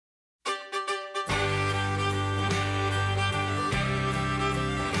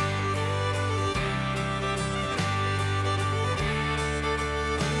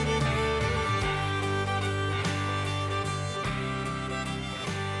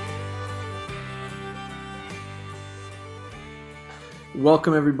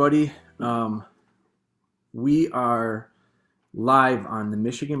Welcome, everybody. We are live on the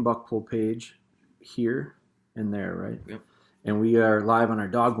Michigan Buckpool page here and there, right? Yep. And we are live on our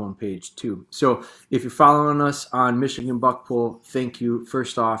Dogbone page too. So if you're following us on Michigan Buckpool, thank you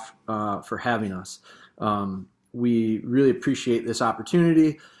first off for having us. We really appreciate this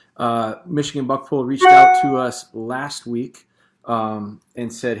opportunity. Michigan Buckpool reached out to us last week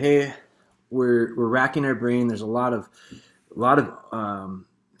and said, "Hey, we're racking our brain. There's a lot of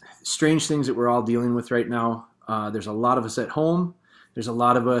strange things that we're all dealing with right now. There's a lot of us at home. There's a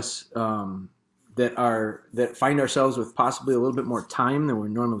lot of us that find ourselves with possibly a little bit more time than we're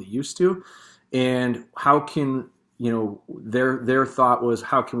normally used to. And how can their thought was,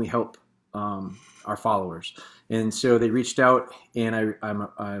 how can we help our followers? And so they reached out, and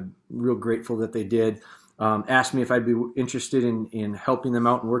I'm real grateful that they did. Asked me if I'd be interested in helping them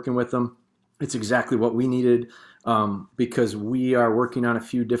out and working with them. It's exactly what we needed, because we are working on a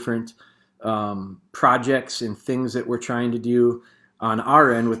few different projects and things that we're trying to do on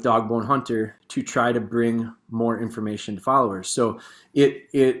our end with Dogbone Hunter to try to bring more information to followers. So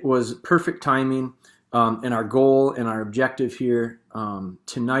it was perfect timing, and our goal and our objective here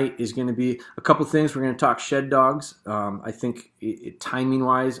tonight is going to be a couple things. We're going to talk shed dogs. I think timing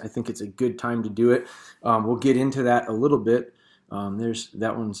wise, I think it's a good time to do it. We'll get into that a little bit. There's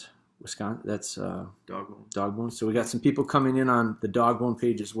that one's Wisconsin. That's Dogbone. So we got some people coming in on the Dogbone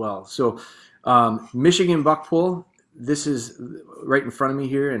page as well. So Michigan Buckpool. This is right in front of me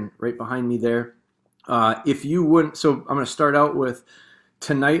here and right behind me there. If you wouldn't, so I'm going to start out with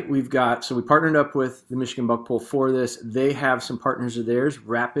tonight. We partnered up with the Michigan Buckpool for this. They have some partners of theirs,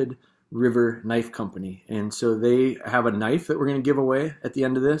 Rapid River Knife Company, and so they have a knife that we're going to give away at the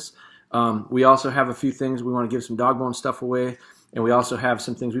end of this. We also have a few things. We want to give some Dogbone stuff away. And we also have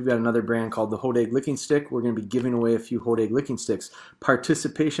some things. We've got another brand called the Hodag Licking Stick. We're going to be giving away a few Hodag Licking Sticks.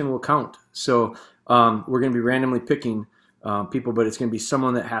 Participation will count. So we're going to be randomly picking people, but it's going to be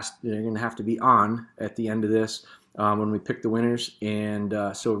someone that they're going to have to be on at the end of this when we pick the winners. And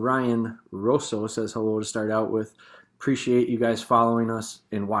so Ryan Rosso says hello to start out with. Appreciate you guys following us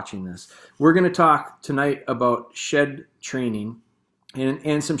and watching this. We're going to talk tonight about shed training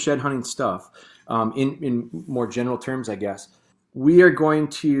and some shed hunting stuff in more general terms, I guess. We are going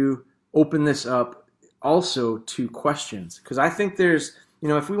to open this up also to questions, because I think there's,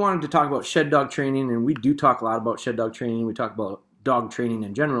 if we wanted to talk about shed dog training, and we do talk a lot about shed dog training, we talk about dog training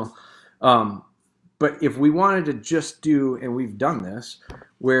in general, but if we wanted to just do, and we've done this,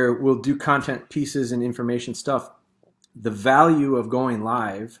 where we'll do content pieces and information stuff, the value of going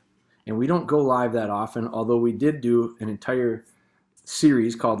live, and we don't go live that often, although we did do an entire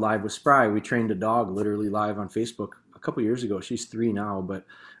series called Live with Spry. We trained a dog literally live on Facebook a couple years ago. She's 3 now, but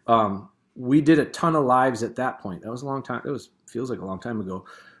we did a ton of lives at that point. That was a long time. Feels like a long time ago.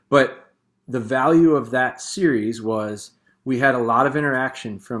 But the value of that series was we had a lot of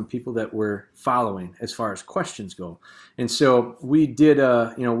interaction from people that were following as far as questions go. And so we did,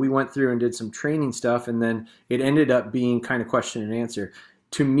 we went through and did some training stuff, and then it ended up being kind of question and answer.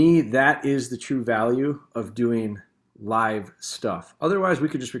 To me, that is the true value of doing live stuff. Otherwise, we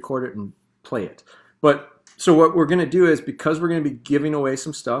could just record it and play it. But so what we're going to do is, because we're going to be giving away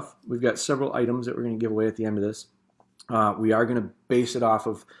some stuff, we've got several items that we're going to give away at the end of this. We are going to base it off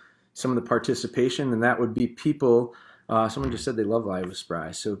of some of the participation, and that would be people. Someone just said they love Live with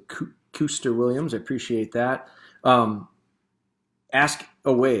Spry. So Cooster Williams, I appreciate that. Ask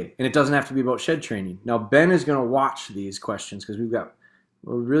away, and it doesn't have to be about shed training. Now, Ben is going to watch these questions, because we've got,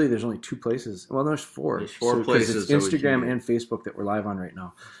 well, really, there's only 2 places. Well, there's 4. There's 4 places. It's Instagram and Facebook that we're live on right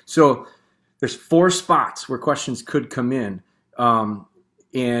now. So there's 4 spots where questions could come in,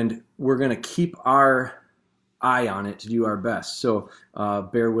 and we're going to keep our eye on it to do our best. So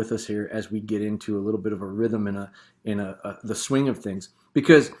bear with us here as we get into a little bit of a rhythm and the swing of things,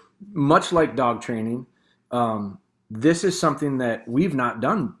 because much like dog training, this is something that we've not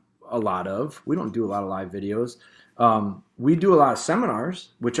done a lot of. We don't do a lot of live videos. We do a lot of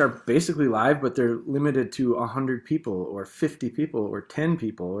seminars, which are basically live, but they're limited to 100 people or 50 people or 10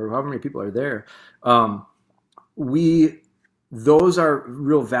 people or however many people are there. Those are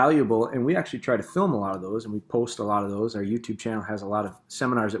real valuable, and we actually try to film a lot of those, and we post a lot of those. Our YouTube channel has a lot of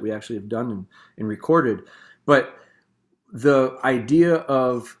seminars that we actually have done and recorded. But the idea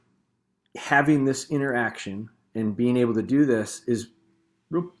of having this interaction and being able to do this is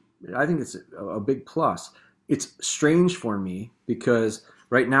real, I think it's a big plus. It's strange for me, because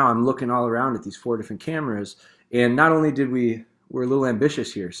right now I'm looking all around at these 4 different cameras, and not only we're a little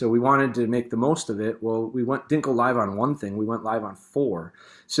ambitious here, so we wanted to make the most of it. Well, didn't go live on 1 thing, we went live on 4.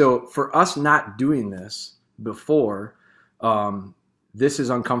 So for us not doing this before, this is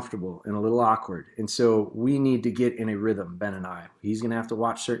uncomfortable and a little awkward. And so we need to get in a rhythm, Ben and I. He's going to have to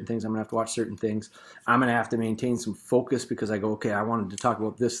watch certain things. I'm going to have to watch certain things. I'm going to have to maintain some focus because I go, okay, I wanted to talk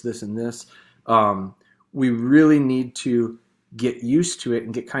about this, this, and this. We really need to get used to it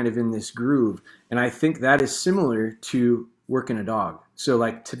and get kind of in this groove. And I think that is similar to working a dog. So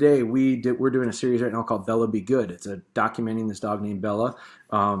like today we're doing a series right now called Bella Be Good. It's a documenting this dog named Bella.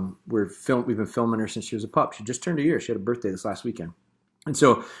 We've been filming her since she was a pup. She just turned a year. She had a birthday this last weekend. And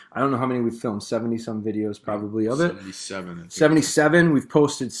so I don't know how many we've filmed, 70 some videos probably of it. 77. 77. We've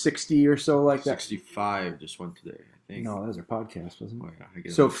posted 60 or so like that. 65 just went today, I think. No, that was our podcast, wasn't it? Oh, yeah, I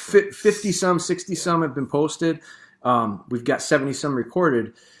guess so 50 some, 60 some have been posted. We've got 70 some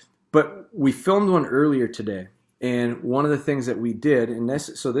recorded, but we filmed one earlier today. And one of the things that we did, and this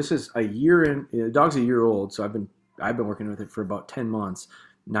is a year in, the dog's a year old, so I've been working with it for about 10 months,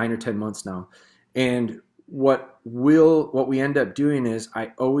 9 or 10 months now. And what we end up doing is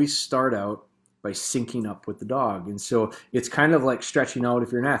I always start out by syncing up with the dog. And so it's kind of like stretching out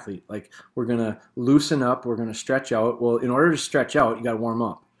if you're an athlete. Like we're going to loosen up, we're going to stretch out. Well, in order to stretch out, you got to warm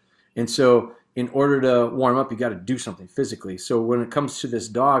up. And so in order to warm up, you got to do something physically. So when it comes to this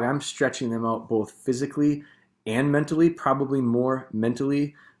dog, I'm stretching them out both physically and mentally, probably more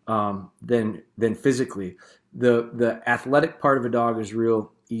mentally than physically. The athletic part of a dog is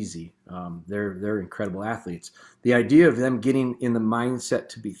real easy. They're incredible athletes. The idea of them getting in the mindset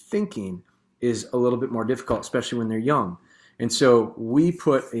to be thinking is a little bit more difficult, especially when they're young. And so we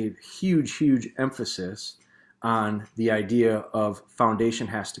put a huge, huge emphasis on the idea of foundation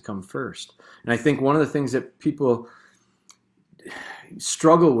has to come first. And I think one of the things that people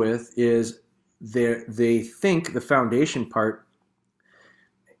struggle with is they think the foundation part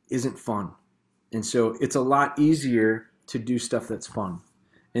isn't fun. And so it's a lot easier to do stuff that's fun.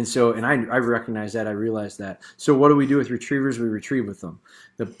 And so, and I recognize that, I realize that. So what do we do with retrievers? We retrieve with them.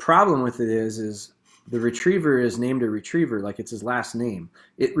 The problem with it is the retriever is named a retriever like it's his last name.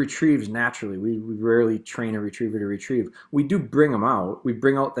 It retrieves naturally. We rarely train a retriever to retrieve. We do bring them out. We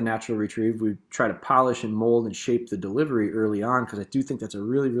bring out the natural retrieve. We try to polish and mold and shape the delivery early on because I do think that's a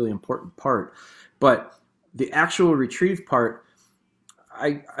really, really important part. But the actual retrieve part,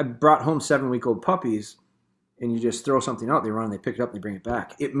 I brought home 7-week-old puppies, and you just throw something out, they run, they pick it up, they bring it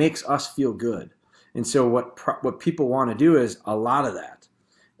back. It makes us feel good. And so what people want to do is a lot of that.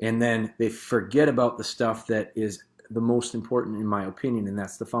 And then they forget about the stuff that is the most important, in my opinion, and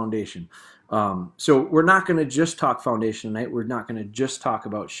that's the foundation. So we're not going to just talk foundation tonight. We're not going to just talk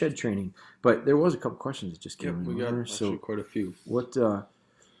about shed training. But there was a couple questions that just came in. We got actually quite a few. What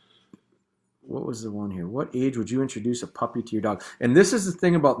was the one here? What age would you introduce a puppy to your dog? And this is the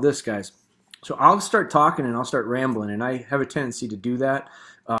thing about this, guys. So I'll start talking and I'll start rambling, and I have a tendency to do that,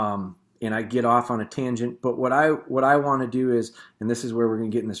 and I get off on a tangent. But what I want to do is, and this is where we're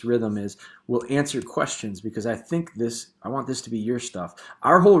going to get in this rhythm, is we'll answer questions because I want this to be your stuff.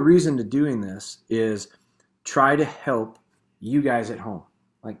 Our whole reason to doing this is try to help you guys at home.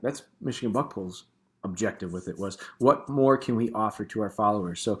 Like that's Michigan Buckpool's objective with it was what more can we offer to our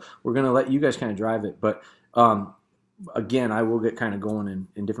followers. So we're going to let you guys kind of drive it, but again, I will get kind of going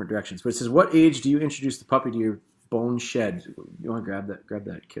in different directions. But it says, what age do you introduce the puppy to your bone shed? You want to grab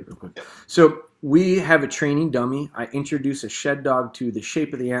that kid real quick. So we have a training dummy. I introduce a shed dog to the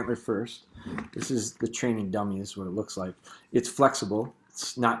shape of the antler first. This is the training dummy. This is what it looks like. It's flexible.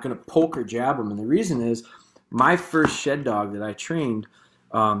 It's not going to poke or jab them. And the reason is my first shed dog that I trained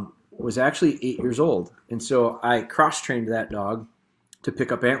was actually 8 years old. And so I cross-trained that dog to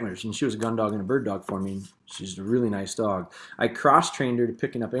pick up antlers, and she was a gun dog and a bird dog for me. She's a really nice dog. I cross-trained her to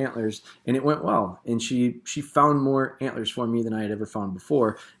picking up antlers, and it went well. And she found more antlers for me than I had ever found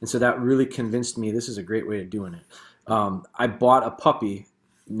before, and so that really convinced me this is a great way of doing it. I bought a puppy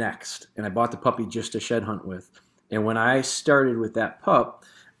next, and I bought the puppy just to shed hunt with. And when I started with that pup,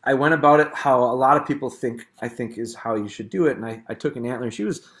 I went about it how a lot of people think is how you should do it. And I took an antler. She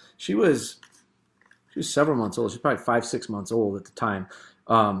was several months old. She was probably 5-6 months old at the time.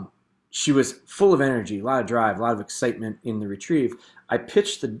 She was full of energy, a lot of drive, a lot of excitement in the retrieve. I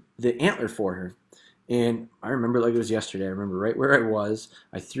pitched the antler for her, and I remember like it was yesterday. I remember right where I was.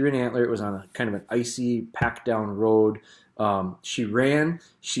 I threw an antler. It was on a kind of an icy, packed down road. She ran,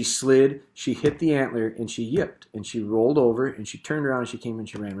 she slid, she hit the antler, and she yipped, and she rolled over, and she turned around, and she came and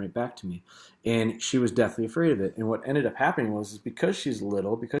she ran right back to me. And she was deathly afraid of it. And what ended up happening was because she's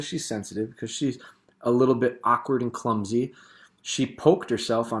little, because she's sensitive, because she's a little bit awkward and clumsy, she poked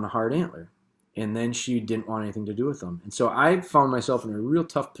herself on a hard antler, and then she didn't want anything to do with them. And so I found myself in a real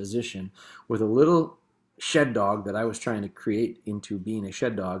tough position with a little shed dog that I was trying to create into being a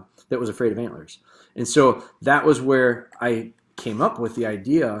shed dog that was afraid of antlers. And so that was where I came up with the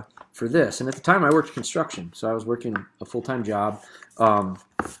idea for this. And at the time, I worked construction, so I was working a full-time job.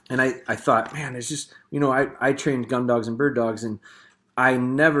 And I thought, man, there's just, I trained gun dogs and bird dogs, and I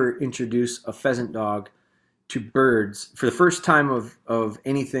never introduce a pheasant dog to birds. For the first time of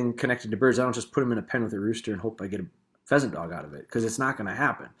anything connected to birds, I don't just put them in a pen with a rooster and hope I get a pheasant dog out of it, because it's not going to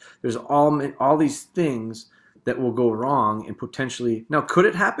happen. There's all these things that will go wrong and potentially. Now, could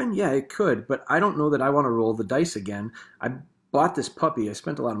it happen? Yeah, it could, but I don't know that I want to roll the dice again. I bought this puppy. I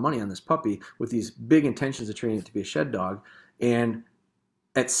spent a lot of money on this puppy with these big intentions of training it to be a shed dog, and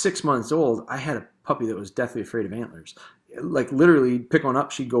at 6 months old, I had a puppy that was deathly afraid of antlers. Like, literally, pick one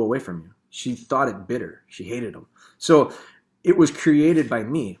up, she'd go away from you. She thought it bitter. She hated them. So it was created by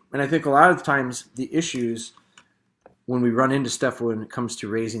me. And I think a lot of times the issues when we run into stuff when it comes to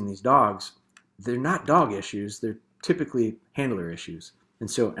raising these dogs, they're not dog issues. They're typically handler issues.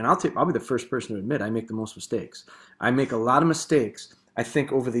 And I'll be the first person to admit I make the most mistakes. I make a lot of mistakes. I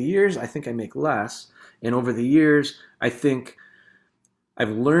think over the years, I think I make less. And over the years, I think I've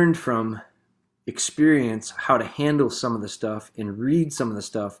learned from experience how to handle some of the stuff and read some of the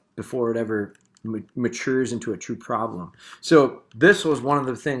stuff before it ever matures into a true problem. So this was one of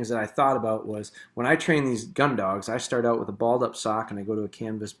the things that I thought about was when I train these gun dogs, I start out with a balled up sock and I go to a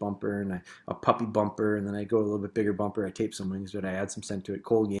canvas bumper and a puppy bumper, and then I go a little bit bigger bumper. I tape some wings, but I add some scent to it,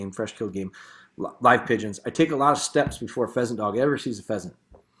 cold game, fresh kill game, live pigeons. I take a lot of steps before a pheasant dog ever sees a pheasant.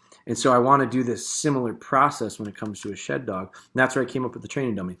 And so I want to do this similar process when it comes to a shed dog. And that's where I came up with the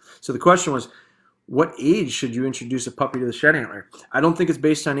training dummy. So the question was, what age should you introduce a puppy to the shed antler? I don't think it's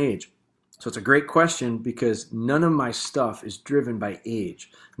based on age. So it's a great question, because none of my stuff is driven by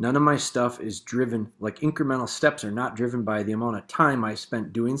age. None of my stuff is driven, like incremental steps are not driven by the amount of time I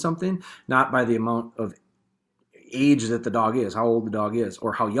spent doing something, not by the amount of age that the dog is, how old the dog is,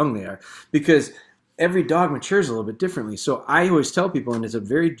 or how young they are. Because every dog matures a little bit differently. So I always tell people, and it's a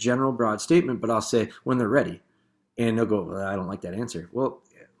very general, broad statement, but I'll say when they're ready. And they'll go, well, I don't like that answer. Well,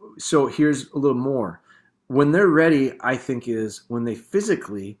 so here's a little more. When they're ready, I think is when they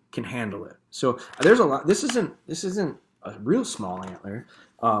physically can handle it. So there's a lot. This isn't a real small antler.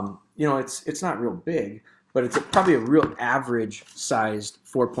 It's not real big, but it's probably a real average sized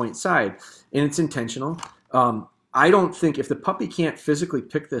 4-point side, and it's intentional. I don't think if the puppy can't physically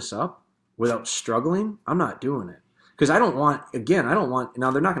pick this up without struggling, I'm not doing it. Because I don't want, now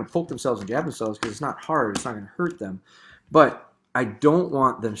they're not going to poke themselves and jab themselves because it's not hard. It's not going to hurt them. But I don't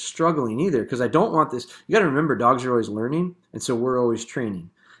want them struggling either, because I don't want this. You got to remember, dogs are always learning, and so we're always training.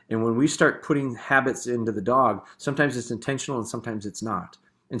 And when we start putting habits into the dog, sometimes it's intentional and sometimes it's not.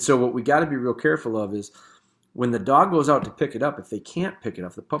 And so what we got to be real careful of is when the dog goes out to pick it up, if they can't pick it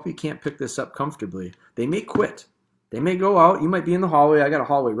up, the puppy can't pick this up comfortably, they may quit. They may go out. You might be in the hallway. I got a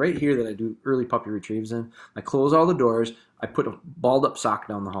hallway right here that I do early puppy retrieves in. I close all the doors. I put a balled up sock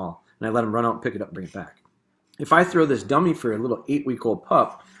down the hall, and I let them run out and pick it up and bring it back. If I throw this dummy for a little 8-week-old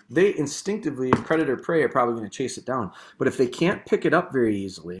pup, they instinctively, predator prey, are probably going to chase it down. But if they can't pick it up very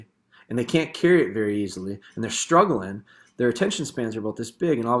easily, and they can't carry it very easily, and they're struggling, their attention spans are about this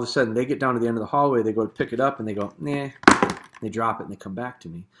big, and all of a sudden they get down to the end of the hallway, they go to pick it up, and they go, nah, they drop it, and they come back to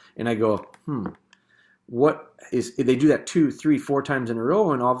me. And I go, they do that 2, 3, 4 times in a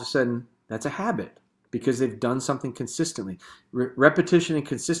row, and all of a sudden that's a habit because they've done something consistently. Repetition and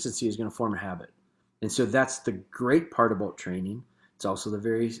consistency is going to form a habit. And so that's the great part about training. It's also the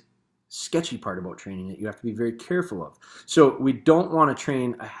very sketchy part about training that you have to be very careful of. So we don't want to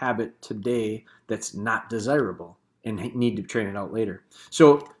train a habit today that's not desirable and need to train it out later.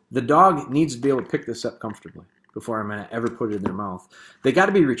 So the dog needs to be able to pick this up comfortably before I'm going to ever put it in their mouth. They got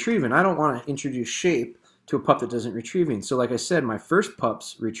to be retrieving. I don't want to introduce shape to a pup that doesn't retrieving. So like I said, my first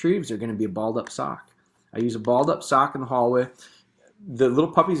pup's retrieves are going to be a balled up sock. I use a balled up sock in the hallway. The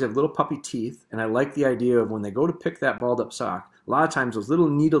little puppies have little puppy teeth, and I like the idea of when they go to pick that balled up sock, a lot of times those little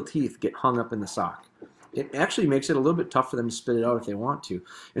needle teeth get hung up in the sock. It actually makes it a little bit tough for them to spit it out if they want to.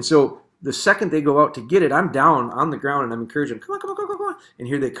 And so the second they go out to get it, I'm down on the ground and I'm encouraging them, come on. And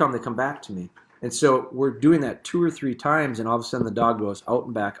here they come back to me. And so we're doing that 2 or 3 times, and all of a sudden the dog goes out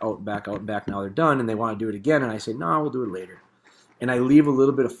and back, out and back, out and back. Now they're done, and they want to do it again, and I say, no, we'll do it later. And I leave a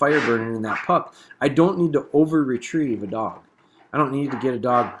little bit of fire burning in that pup. I don't need to over-retrieve a dog. I don't need to get a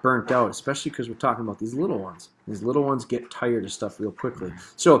dog burnt out, especially because we're talking about these little ones. These little ones get tired of stuff real quickly.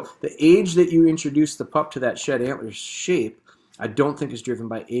 So the age that you introduce the pup to that shed antler shape, I don't think is driven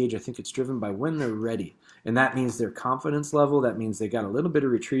by age. I think it's driven by when they're ready. And that means their confidence level. That means they got a little bit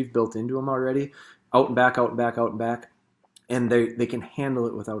of retrieve built into them already. Out and back, out and back, out and back. And they can handle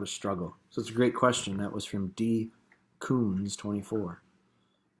it without a struggle. So it's a great question. That was from D. Coons 24.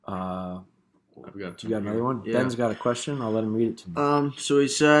 I've got You got another one? Yeah. Ben's got a question. I'll let him read it to me. So he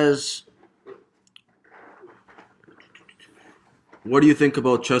says, what do you think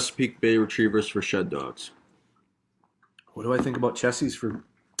about Chesapeake Bay Retrievers for shed dogs? What do I think about Chessies for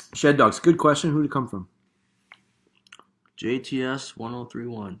shed dogs? Good question. Who did it come from? JTS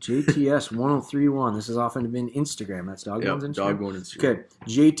 1031. JTS 1031. This has often been Instagram. That's Dogbone's Instagram? Dogbone Instagram. Okay.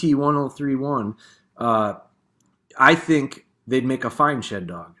 JT 1031. I think they'd make a fine shed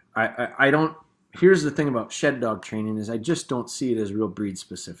dog. I don't. Here's the thing about shed dog training is I just don't see it as real breed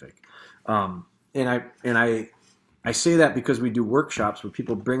specific. And I say that because we do workshops where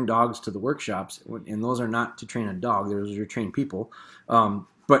people bring dogs to the workshops, and those are not to train a dog; those are to train people.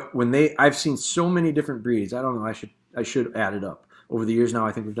 But I've seen so many different breeds. I don't know. I should add it up over the years now.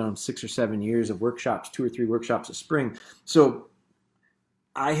 I think we've done 6 or 7 years of workshops, 2 or 3 workshops a spring. So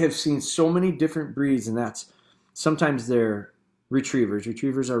I have seen so many different breeds, and that's sometimes they're retrievers.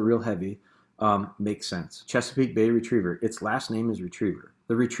 Retrievers are real heavy. Makes sense. Chesapeake Bay Retriever. Its last name is Retriever.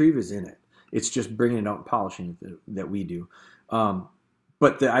 The retrieve is in it. It's just bringing it out and polishing it that we do.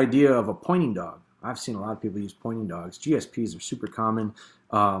 But the idea of a pointing dog, I've seen a lot of people use pointing dogs. GSPs are super common.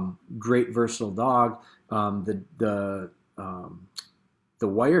 Great versatile dog. The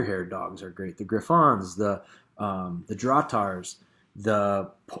wire-haired dogs are great. The Griffons, the Drottars, the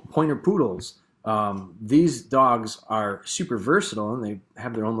Pointer Poodles. These dogs are super versatile, and they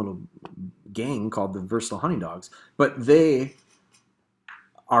have their own little gang called the Versatile Hunting Dogs. But they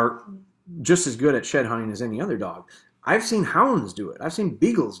are just as good at shed hunting as any other dog. I've seen hounds do it. I've seen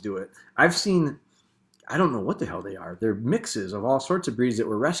beagles do it. I've seen, I don't know what the hell they are. They're mixes of all sorts of breeds that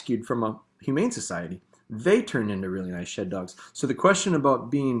were rescued from a humane society. They turned into really nice shed dogs. So the question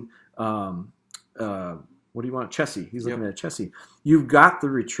about being, what do you want? Chessie. He's looking at a Chessie. You've got the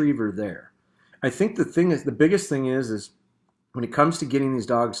retriever there. I think the biggest thing is when it comes to getting these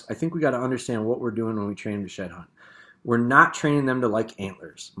dogs, I think we got to understand what we're doing when we train them to shed hunt. We're not training them to like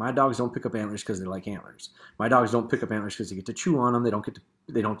antlers. My dogs don't pick up antlers because they like antlers. My dogs don't pick up antlers because they get to chew on them. They don't get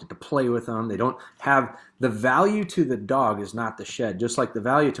to play with them. They don't have the value to the dog is not the shed. Just like the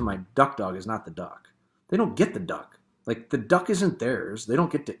value to my duck dog is not the duck. They don't get the duck. Like the duck isn't theirs. They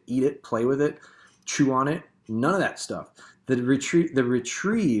don't get to eat it, play with it, chew on it. None of that stuff. The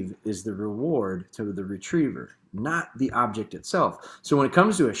retrieve is the reward to the retriever, not the object itself. So when it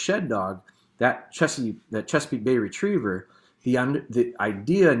comes to a shed dog, that Chesapeake Bay Retriever, the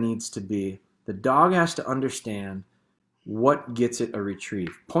idea needs to be the dog has to understand what gets it a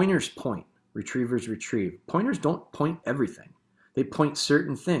retrieve. Pointers point, retrievers retrieve. Pointers don't point everything. They point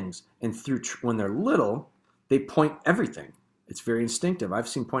certain things, and when they're little, they point everything. It's very instinctive. I've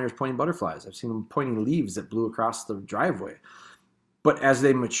seen pointers pointing butterflies. I've seen them pointing leaves that blew across the driveway. But as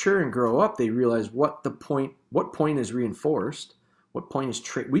they mature and grow up, they realize what point is reinforced. What point is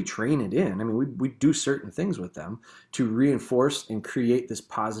we train it in. I mean, we do certain things with them to reinforce and create this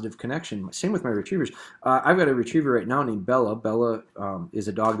positive connection. Same with my retrievers. I've got a retriever right now named Bella. Bella is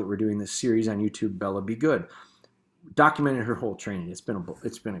a dog that we're doing this series on YouTube, Bella Be Good. Documented her whole training. It's been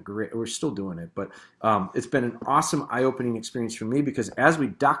a great. We're still doing it, but it's been an awesome, eye-opening experience for me because as we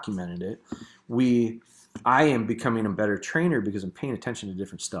documented it, I am becoming a better trainer because I'm paying attention to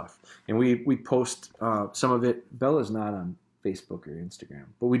different stuff, and we post some of it. Bella's not on Facebook or Instagram,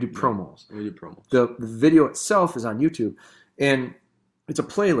 but we do promos. We do promos. The video itself is on YouTube, and it's a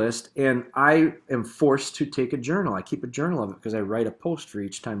playlist, and I am forced to take a journal. I keep a journal of it because I write a post for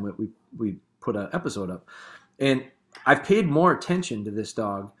each time that we put an episode up. And I've paid more attention to this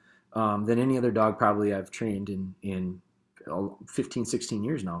dog than any other dog probably I've trained in 15, 16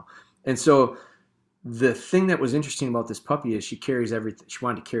 years now. And so the thing that was interesting about this puppy is she carries everything. She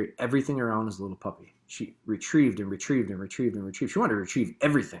wanted to carry everything around as a little puppy. She retrieved and retrieved and retrieved and retrieved. She wanted to retrieve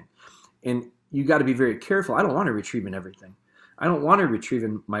everything. And you got to be very careful. I don't want her retrieving everything. I don't want her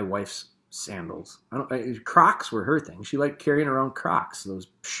retrieving my wife's sandals. Crocs were her thing. She liked carrying around Crocs, those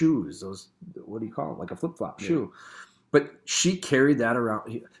shoes, those, what do you call them? Like a flip-flop shoe. But she carried that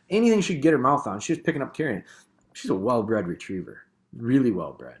around. Anything she could get her mouth on, she was picking up, carrying it. She's a well-bred retriever, really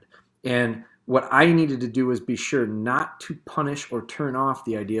well-bred. And what I needed to do was be sure not to punish or turn off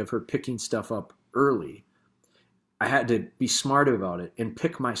the idea of her picking stuff up early. I had to be smart about it and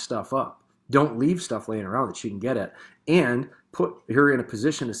pick my stuff up. Don't leave stuff laying around that she can get at, and put her in a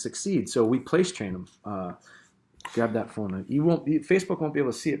position to succeed. So we place train them. Grab that phone. Facebook won't be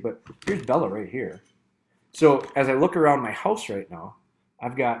able to see it, but here's Bella right here. So as I look around my house right now,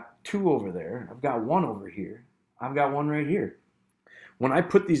 I've got 2 over there. I've got 1 over here. I've got 1 right here. When I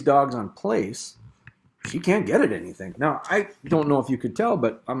put these dogs on place, she can't get at anything. Now, I don't know if you could tell,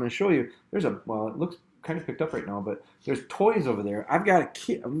 but I'm going to show you. It looks kind of picked up right now, but there's toys over there. I've got a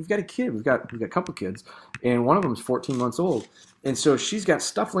kid. We've got a kid. We've got a couple kids, and one of them is 14 months old, and so she's got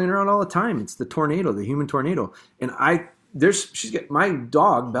stuff laying around all the time. It's the tornado, the human tornado, and she's got my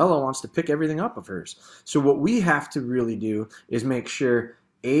dog Bella wants to pick everything up of hers. So what we have to really do is make sure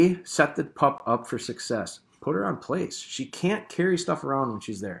set the pup up for success. Put her on place. She can't carry stuff around when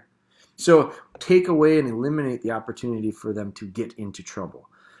she's there. So take away and eliminate the opportunity for them to get into trouble.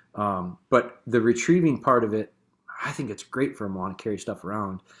 But the retrieving part of it, I think it's great for them to want to carry stuff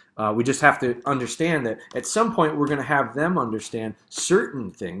around. We just have to understand that at some point we're going to have them understand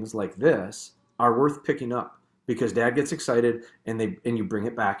certain things like this are worth picking up because dad gets excited and you bring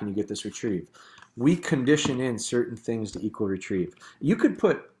it back and you get this retrieve. We condition in certain things to equal retrieve. You could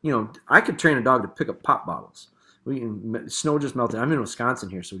I could train a dog to pick up pop bottles. Snow just melted. I'm in Wisconsin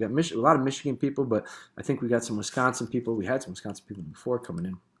here, so we got a lot of Michigan people, but I think we got some Wisconsin people. We had some Wisconsin people before coming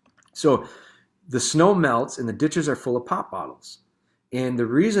in. So the snow melts and the ditches are full of pop bottles. And the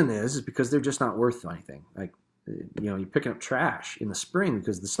reason is because they're just not worth anything. Like, you're picking up trash in the spring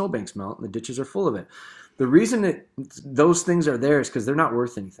because the snowbanks melt and the ditches are full of it. The reason that those things are there is because they're not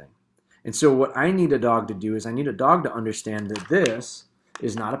worth anything. And so what I need a dog to do is I need a dog to understand that this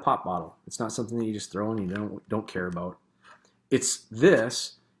is not a pop bottle. It's not something that you just throw and you don't care about. This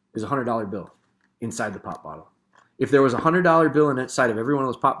is a $100 bill inside the pop bottle. If there was a $100 bill inside of every one of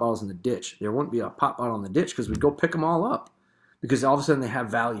those pop bottles in the ditch, there wouldn't be a pop bottle in the ditch because we'd go pick them all up because all of a sudden they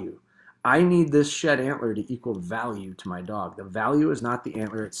have value. I need this shed antler to equal value to my dog. The value is not the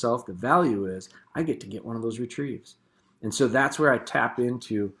antler itself. The value is I get to get one of those retrieves. And so that's where I tap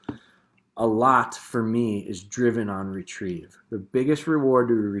into. A lot for me is driven on retrieve. The biggest reward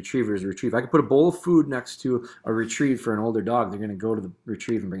to a retriever is a retrieve. I could put a bowl of food next to a retrieve for an older dog. They're going to go to the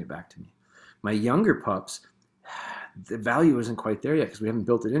retrieve and bring it back to me. My younger pups, the value isn't quite there yet because we haven't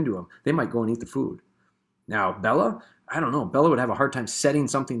built it into them. They might go and eat the food. Now, Bella, I don't know. Bella would have a hard time setting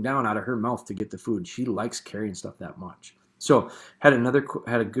something down out of her mouth to get the food. She likes carrying stuff that much. So, had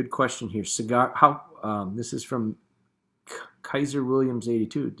a good question here. This is from Kaiser Williams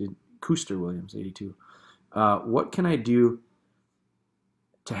 82. Cooster Williams 82. What can I do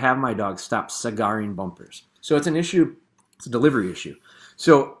to have my dog stop cigaring bumpers? So it's an issue. It's a delivery issue.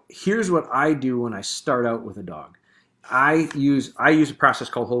 So here's what I do when I start out with a dog. I use a process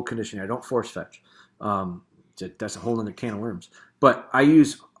called hold conditioning. I don't force fetch. That's a whole other can of worms. But I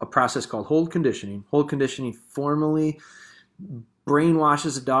use a process called hold conditioning. Hold conditioning formally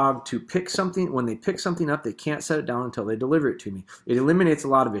brainwashes a dog to pick something. When they pick something up, they can't set it down until they deliver it to me. It eliminates a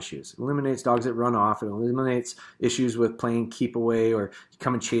lot of issues. It eliminates dogs that run off. It eliminates issues with playing keep away or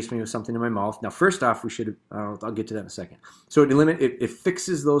come and chase me with something in my mouth. Now, first off, I'll get to that in a second. So it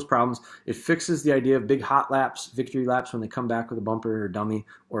fixes those problems. It fixes the idea of big hot laps, victory laps when they come back with a bumper or a dummy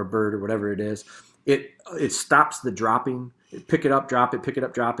or a bird or whatever it is. It stops the dropping. Pick it up, drop it, pick it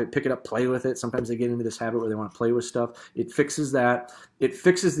up, drop it, pick it up, play with it. Sometimes they get into this habit where they want to play with stuff. It fixes that. It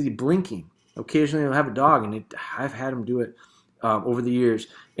fixes the blinking. Occasionally I'll have a dog, and I've had them do it over the years,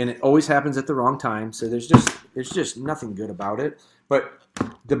 and it always happens at the wrong time. So there's just nothing good about it. But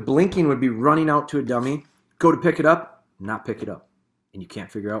the blinking would be running out to a dummy, go to pick it up, not pick it up. And you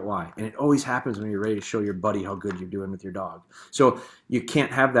can't figure out why. And it always happens when you're ready to show your buddy how good you're doing with your dog. So you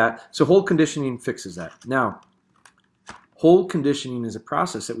can't have that. So hold conditioning fixes that. Now, hold conditioning is a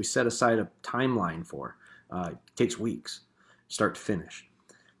process that we set aside a timeline for. It takes weeks, start to finish.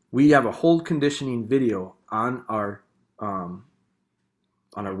 We have a hold conditioning video on our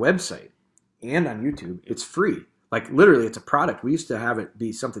website and on YouTube. It's free. Like literally, it's a product. We used to have it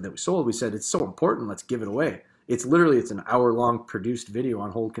be something that we sold. We said it's so important, let's give it away. It's an hour-long produced video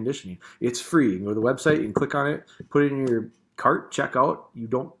on hold conditioning. It's free. You can go to the website, you can click on it, put it in your cart, check out. You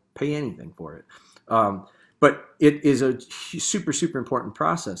don't pay anything for it. But it is a super, super important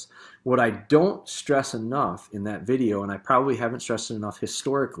process. What I don't stress enough in that video, and I probably haven't stressed it enough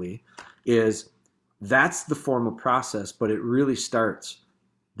historically, is that's the formal process, but it really starts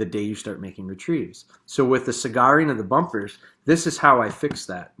the day you start making retrieves. So with the cigaring of the bumpers, this is how I fix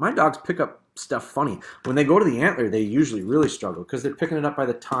that. My dogs pick up stuff funny. When they go to the antler, they usually really struggle because they're picking it up by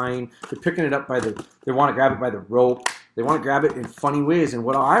the tine. They're picking it up they want to grab it by the rope. They want to grab it in funny ways. And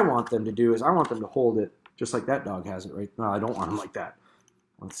what I want them to do is I want them to hold it just like that dog has it right now. I don't want them like that.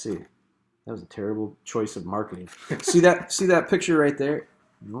 Let's see. That was a terrible choice of marketing. See that picture right there?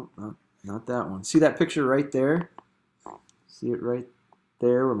 Nope, not that one. See that picture right there? See it right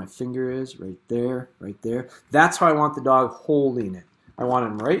there where my finger is? Right there, right there. That's how I want the dog holding it. I want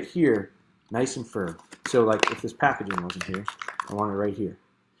him right here, nice and firm. So like if this packaging wasn't here, I want it right here.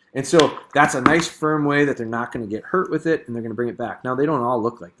 And so that's a nice firm way that they're not going to get hurt with it, and they're going to bring it back. Now, they don't all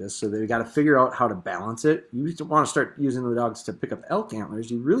look like this, so they've got to figure out how to balance it. You want to start using the dogs to pick up elk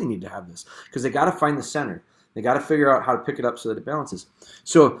antlers, you really need to have this, because they got to find the center. They got to figure out how to pick it up so that it balances.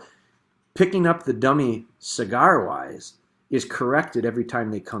 So picking up the dummy cigar-wise is corrected every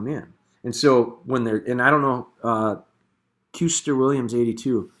time they come in. And so when they're, and I don't know, Custer Williams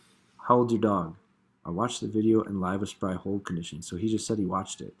 82, how old's your dog? I watched the video and live with spry hold conditioning. So he just said he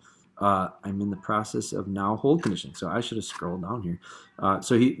watched it. I'm in the process of now hold conditioning. So I should have scrolled down here.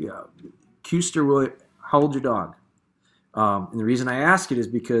 Custer Williams, how old's your dog? And the reason I ask it is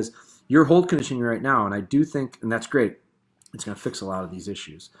because you're hold conditioning right now, and I do think, and that's great, it's going to fix a lot of these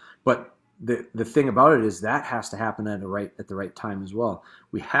issues. But the thing about it is that has to happen at the right time as well.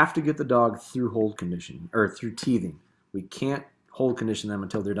 We have to get the dog through hold conditioning, or through teething. We can't hold condition them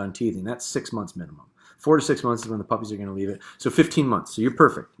until they're done teething. That's 6 months minimum. 4 to 6 months is when the puppies are going to leave it. So 15 months. So you're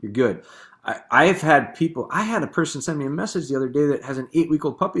perfect. You're good. I had a person send me a message the other day that has an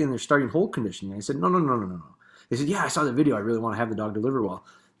 8-week-old puppy and they're starting hold conditioning. I said, no. They said, yeah, I saw the video. I really want to have the dog deliver well.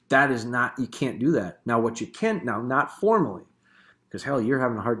 That is not, you can't do that. Now what you can, now not formally, because hell,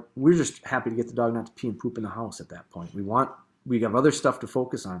 we're just happy to get the dog not to pee and poop in the house at that point. We have other stuff to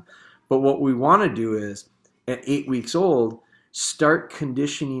focus on. But what we want to do is, at 8 weeks old, start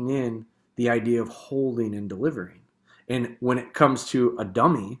conditioning in the idea of holding and delivering. And when it comes to a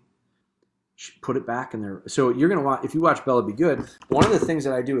dummy, put it back in there. So you're going to want, if you watch Bella Be Good, one of the things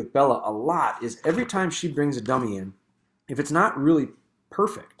that I do with Bella a lot is every time she brings a dummy in, if it's not really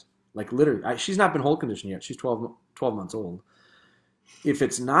perfect, like literally, she's not been hold conditioned yet. She's 12 months old. If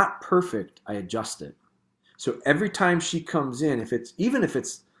it's not perfect, I adjust it. So every time she comes in, even if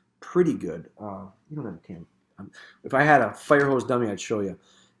it's pretty good, you don't have a can. If I had a fire hose dummy, I'd show you.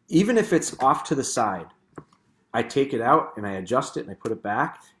 Even if it's off to the side, I take it out and I adjust it and I put it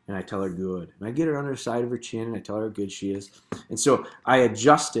back and I tell her good. And I get her under the side of her chin and I tell her how good she is. And so I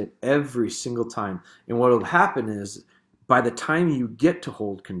adjust it every single time. And what will happen is by the time you get to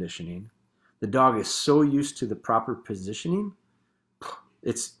hold conditioning, the dog is so used to the proper positioning,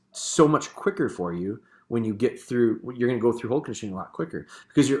 it's so much quicker for you when you get through, you're going to go through hold conditioning a lot quicker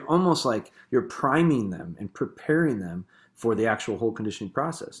because you're almost like you're priming them and preparing them for the actual hold conditioning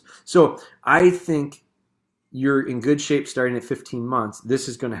process. So I think you're in good shape starting at 15 months. This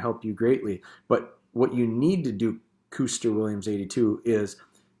is going to help you greatly. But what you need to do, Custer Williams 82, is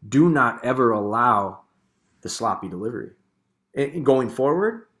do not ever allow the sloppy delivery. And going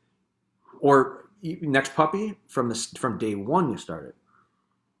forward, or next puppy, from day one you started.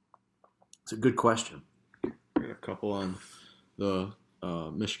 It's a good question. I got a couple on the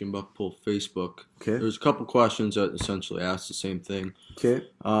Michigan Buck Pull Facebook. Okay. There's a couple questions that essentially ask the same thing. Okay.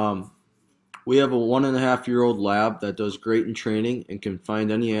 We have a 1.5-year-old lab that does great in training and can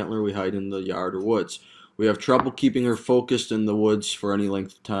find any antler we hide in the yard or woods. We have trouble keeping her focused in the woods for any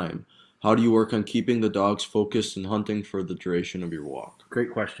length of time. How do you work on keeping the dogs focused and hunting for the duration of your walk?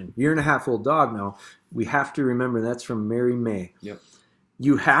 Great question. 1.5-year-old dog now. We have to remember that's from Mary May. Yep.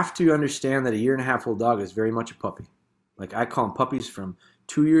 You have to understand that a 1.5-year-old dog is very much a puppy. Like I call them puppies from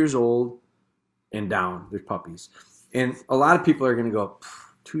 2 years old and down. They're puppies. And a lot of people are going to go,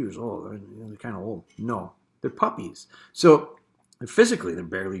 2 years old, they're kind of old. No, they're puppies. So physically, they're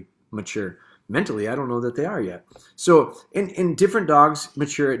barely mature. Mentally, I don't know that they are yet. So, and different dogs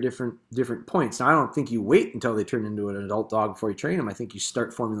mature at different points. Now, I don't think you wait until they turn into an adult dog before you train them. I think you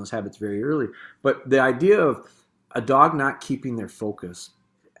start forming those habits very early. But the idea of a dog not keeping their focus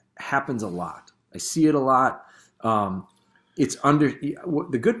happens a lot. I see it a lot.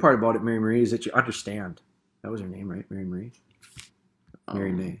 The good part about it, Mary Marie, is that you understand. That was her name, right? Mary Marie?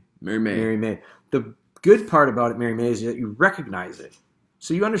 Mary May. Mary May. The good part about it, Mary May, is that you recognize it.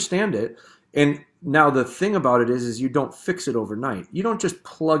 So you understand it. And now the thing about it is you don't fix it overnight. You don't just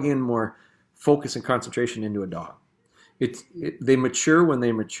plug in more focus and concentration into a dog. They mature when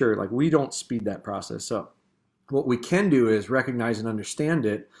they mature. Like we don't speed that process up. What we can do is recognize and understand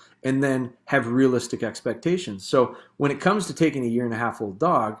it and then have realistic expectations. So when it comes to taking a 1.5-year-old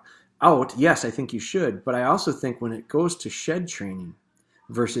dog out, yes, I think you should. But I also think when it goes to shed training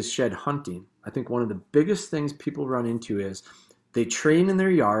versus shed hunting, I think one of the biggest things people run into is they train in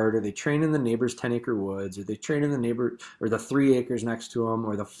their yard, or they train in the neighbor's 10-acre woods, or they train in the neighbor or the 3 acres next to them,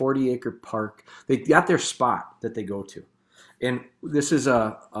 or the 40-acre park. They got their spot that they go to. And this is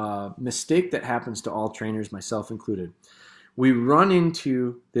a mistake that happens to all trainers, myself included. We run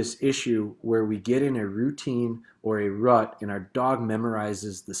into this issue where we get in a routine or a rut and our dog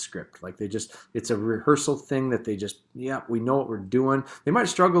memorizes the script. Like it's a rehearsal thing that we know what we're doing. They might have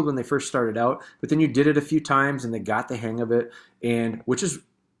struggled when they first started out, but then you did it a few times and they got the hang of it, and which is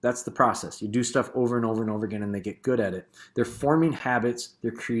That's the process. You do stuff over and over and over again, and they get good at it. They're forming habits.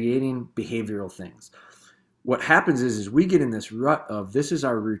 They're creating behavioral things. What happens is we get in this rut of this is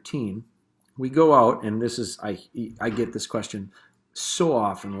our routine. We go out, and this is I get this question so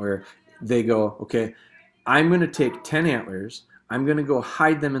often where they go, okay, I'm going to take 10 antlers. I'm going to go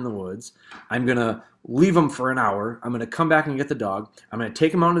hide them in the woods. I'm going to leave them for an hour. I'm going to come back and get the dog. I'm going to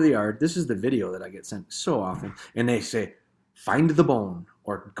take them out into the yard. This is the video that I get sent so often. And they say, find the bone,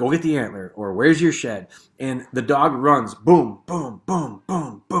 or go get the antler, or where's your shed? And the dog runs, boom, boom, boom,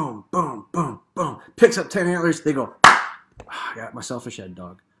 boom, boom, boom, boom, boom, picks up 10 antlers. They go, I got myself a shed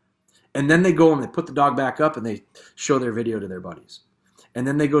dog. And then they go and they put the dog back up and they show their video to their buddies. And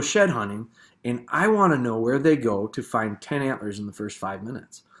then they go shed hunting, and I want to know where they go to find 10 antlers in the first 5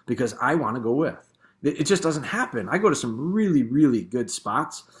 minutes because I want to go with. It just doesn't happen. I go to some really, really good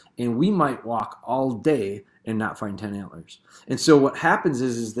spots, and we might walk all day and not find 10 antlers. And so what happens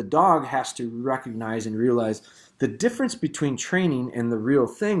is the dog has to recognize and realize the difference between training and the real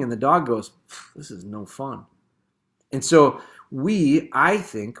thing, and the dog goes, this is no fun. And so I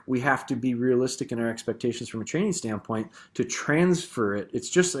think we have to be realistic in our expectations from a training standpoint to transfer it. It's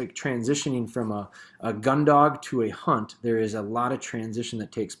just like transitioning from a gun dog to a hunt. There is a lot of transition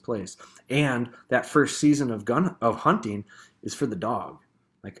that takes place. And that first season of hunting is for the dog.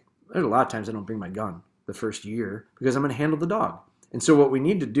 Like, there's a lot of times I don't bring my gun the first year because I'm going to handle the dog. And so what we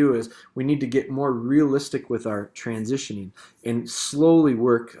need to do is we need to get more realistic with our transitioning and slowly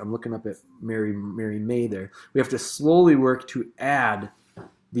work. I'm looking up at Mary May there. We have to slowly work to add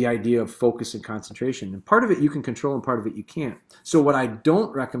the idea of focus and concentration. And part of it you can control and part of it you can't. So what I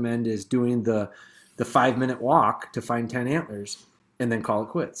don't recommend is doing the 5-minute walk to find 10 antlers and then call it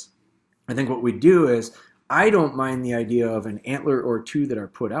quits. I think what we do is I don't mind the idea of an antler or two that are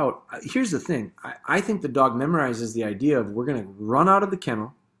put out. Here's the thing. I think the dog memorizes the idea of we're going to run out of the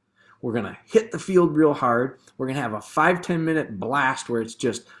kennel. We're going to hit the field real hard. We're going to have a 5-10 minute blast where it's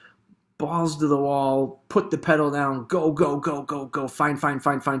just balls to the wall, put the pedal down, go, go, go, go, go, find,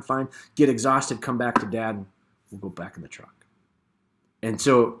 get exhausted, come back to dad, and we'll go back in the truck. And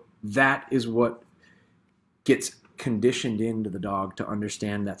so that is what gets conditioned into the dog to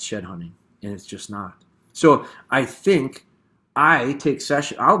understand that's shed hunting, and it's just not. So I think I take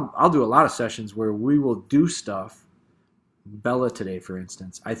session. I'll do a lot of sessions where we will do stuff. Bella today, for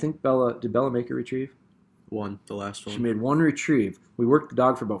instance. I think did Bella make a retrieve? The last one. She made one retrieve. We worked the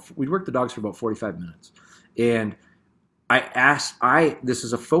dogs for about 45 minutes, and this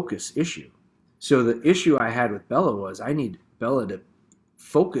is a focus issue. So the issue I had with Bella was I need Bella to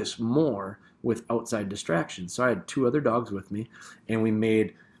focus more with outside distractions. So I had 2 other dogs with me, and we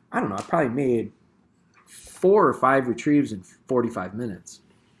made, I probably made 4 or 5 retrieves in 45 minutes.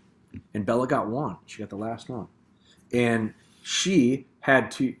 And Bella got 1. She got the last one. And she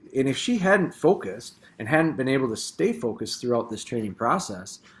had to, and if she hadn't focused and hadn't been able to stay focused throughout this training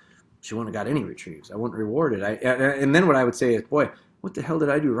process, she wouldn't have got any retrieves. I wouldn't reward it. And then what I would say is, boy, what the hell did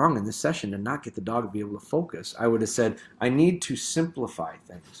I do wrong in this session to not get the dog to be able to focus? I would have said, I need to simplify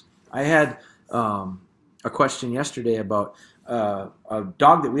things. I had a question yesterday about a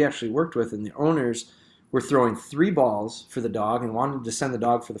dog that we actually worked with, and the owners were throwing 3 balls for the dog and wanted to send the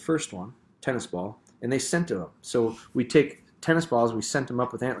dog for the first one, tennis ball, and they sent it up. So we take tennis balls, we sent them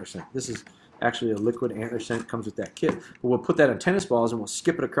up with antler scent. This is actually a liquid antler scent, comes with that kit. But we'll put that on tennis balls and we'll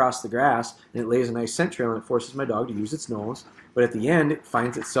skip it across the grass, and it lays a nice scent trail, and it forces my dog to use its nose. But at the end, it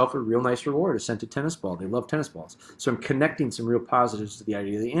finds itself a real nice reward, a scented tennis ball. They love tennis balls. So I'm connecting some real positives to the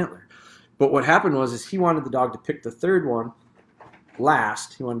idea of the antler. But what happened was he wanted the dog to pick the third one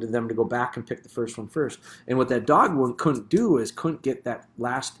last. He wanted them to go back and pick the first one first. And what that dog couldn't do is couldn't get that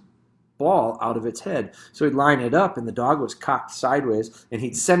last ball out of its head. So he'd line it up, and the dog was cocked sideways, and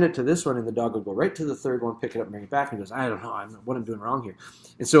he'd send it to this one, and the dog would go right to the third one, pick it up, and bring it back. And he goes, I don't know what I'm doing wrong here.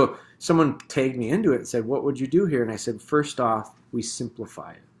 And so someone tagged me into it and said, what would you do here? And I said, first off, we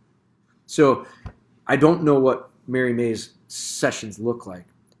simplify it. So I don't know what Mary May's sessions look like,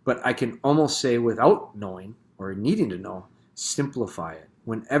 but I can almost say without knowing or needing to know, simplify it.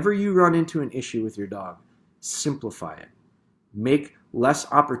 Whenever you run into an issue with your dog, simplify it. Make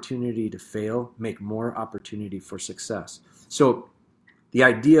less opportunity to fail, make more opportunity for success. So the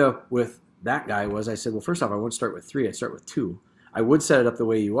idea with that guy was, I said, well, first off, I wouldn't start with 3, I'd start with 2. I would set it up the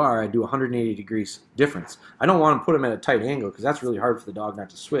way you are. I'd do 180 degrees difference. I don't want to put them at a tight angle because that's really hard for the dog not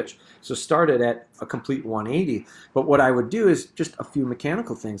to switch. So start it at a complete 180. But what I would do is just a few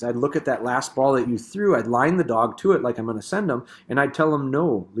mechanical things. I'd look at that last ball that you threw. I'd line the dog to it like I'm going to send them, and I'd tell them,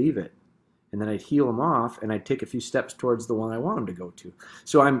 no, leave it. And then I'd heel them off, and I'd take a few steps towards the one I want them to go to.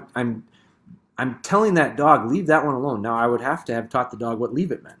 So I'm I'm telling that dog, leave that one alone. Now, I would have to have taught the dog what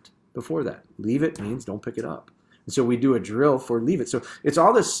leave it meant before that. Leave it means don't pick it up. And so we do a drill for leave it. So it's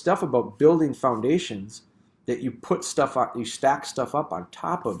all this stuff about building foundations that you put stuff on, you stack stuff up on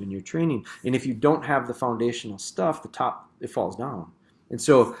top of in your training. And if you don't have the foundational stuff, the top, it falls down. And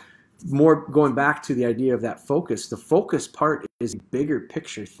so more going back to the idea of that focus, the focus part is a bigger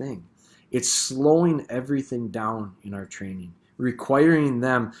picture thing. It's slowing everything down in our training, requiring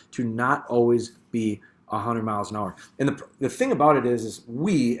them to not always be 100 miles an hour. And the thing about it is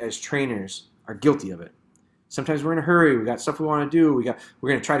we as trainers are guilty of it. Sometimes we're in a hurry. We got stuff we want to do. We're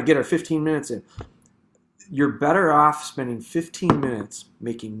going to try to get our 15 minutes in. You're better off spending 15 minutes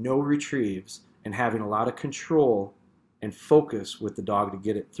making no retrieves and having a lot of control and focus with the dog to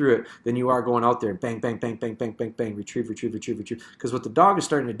get it through it than you are going out there and bang, bang, bang, bang, bang, bang, bang, retrieve, retrieve, retrieve, retrieve. Because what the dog is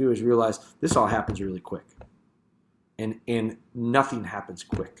starting to do is realize this all happens really quick. And nothing happens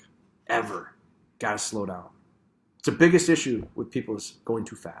quick, ever. Got to slow down. It's the biggest issue with people is going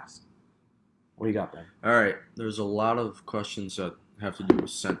too fast. What do you got, Ben? All right. There's a lot of questions that have to do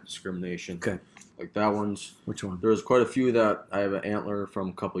with scent discrimination. Okay. Like that one's. Which one? There's quite a few that I have an antler from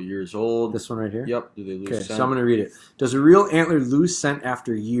a couple years old. This one right here? Yep. Do they lose scent? So I'm going to read it. Does a real antler lose scent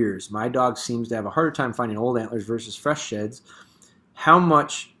after years? My dog seems to have a harder time finding old antlers versus fresh sheds. How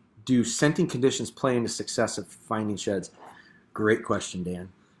much do scenting conditions play into success of finding sheds? Great question, Dan.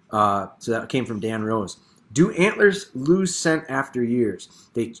 So that came from Dan Rose. Do antlers lose scent after years?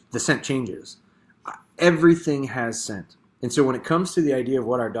 The scent changes. Everything has scent. And so when it comes to the idea of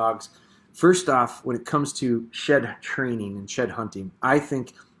what our dogs, first off, when it comes to shed training and shed hunting, I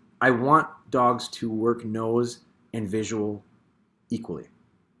think I want dogs to work nose and visual equally.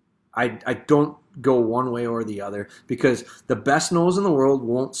 I don't go one way or the other because the best nose in the world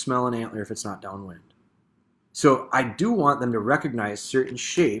won't smell an antler if it's not downwind. So I do want them to recognize certain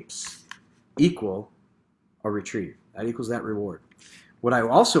shapes equal a retrieve. That equals that reward. What I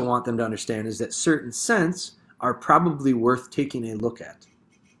also want them to understand is that certain scents are probably worth taking a look at.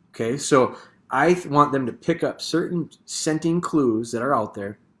 Okay, so I want them to pick up certain scenting clues that are out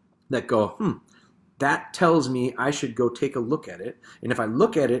there that go, that tells me I should go take a look at it. And if I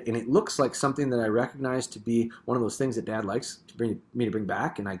look at it and it looks like something that I recognize to be one of those things that Dad likes to bring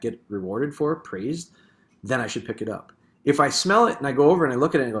back and I get rewarded for, praised, then I should pick it up. If I smell it and I go over and I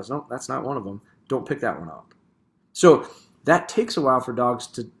look at it and it goes, no, that's not one of them, don't pick that one up. So that takes a while for dogs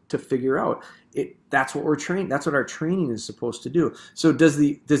to figure out. That's what we're trained. That's what our training is supposed to do. So does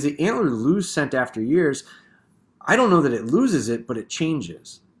the antler lose scent after years? I don't know that it loses it, but it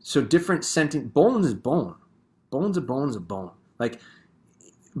changes. So different scenting. Bone is bone. Bone's a bone's a bone. Like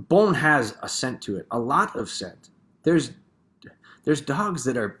bone has a scent to it, a lot of scent. There's dogs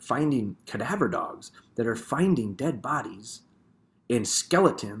that are finding cadaver dogs that are finding dead bodies and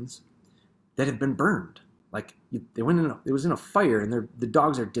skeletons that have been burned. Like it was in a fire, and the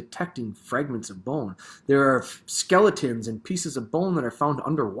dogs are detecting fragments of bone. There are skeletons and pieces of bone that are found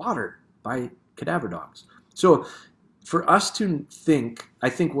underwater by cadaver dogs. So, for us to think, I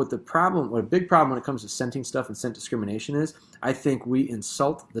think what a big problem when it comes to scenting stuff and scent discrimination is, I think we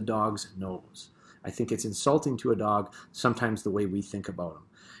insult the dog's nose. I think it's insulting to a dog sometimes the way we think about them.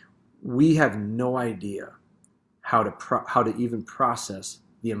 We have no idea how to even process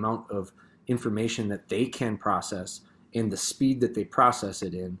the amount of information that they can process and the speed that they process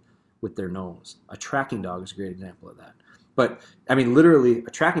it in with their nose. A tracking dog is a great example of that. But, I mean, literally, a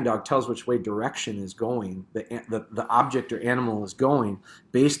tracking dog tells which way direction is going, the object or animal is going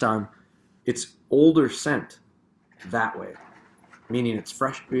based on its older scent that way, meaning it's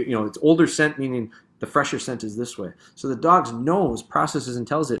fresh, it's older scent, meaning the fresher scent is this way. So the dog's nose processes and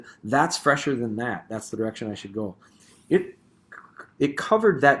tells it, that's fresher than that. That's the direction I should go. It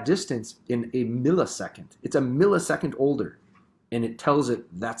covered that distance in a millisecond. It's a millisecond older, and it tells it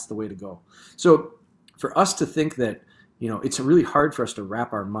that's the way to go. So for us to think that, it's really hard for us to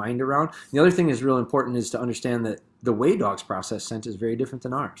wrap our mind around. The other thing is real important is to understand that the way dogs process scent is very different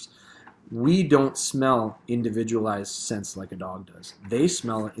than ours. We don't smell individualized scents like a dog does. They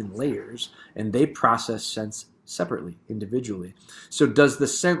smell it in layers, and they process scents separately, individually. So does the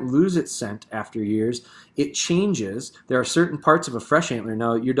scent lose its scent after years? It changes. There are certain parts of a fresh antler.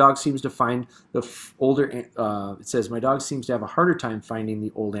 Now, your dog seems to find the older, it says, my dog seems to have a harder time finding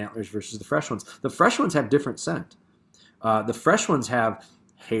the old antlers versus the fresh ones. The fresh ones have different scent. The fresh ones have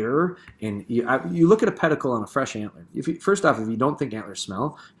hair, and you look at a pedicle on a fresh antler. First off, if you don't think antlers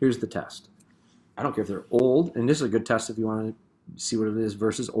smell, here's the test. I don't care if they're old, and this is a good test if you want to see what it is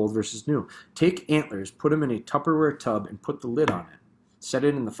versus old versus new. Take antlers, put them in a Tupperware tub, and put the lid on it. Set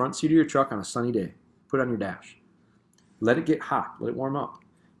it in the front seat of your truck on a sunny day. Put it on your dash. Let it get hot. Let it warm up.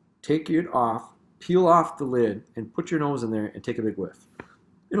 take it off, peel off the lid, and put your nose in there and take a big whiff.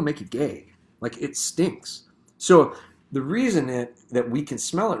 It'll make you gag. Like, it stinks. So the reason that we can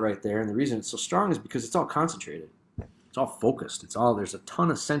smell it right there, and the reason it's so strong, is because it's all concentrated. It's all focused. There's a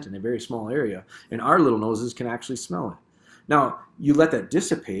ton of scent in a very small area, and our little noses can actually smell it. Now, you let that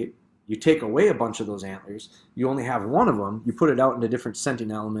dissipate, you take away a bunch of those antlers, you only have one of them, you put it out into different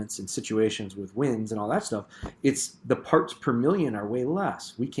scenting elements and situations with winds and all that stuff, it's the parts per million are way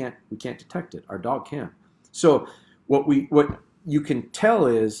less. We can't detect it. Our dog can. So what you can tell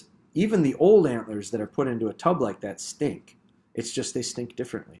is even the old antlers that are put into a tub like that stink. It's just they stink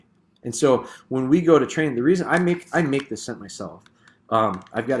differently. And so when we go to train, the reason I make this scent myself.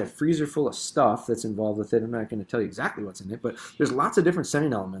 I've got a freezer full of stuff that's involved with it. I'm not going to tell you exactly what's in it, but there's lots of different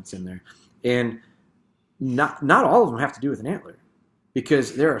scenting elements in there. And not all of them have to do with an antler,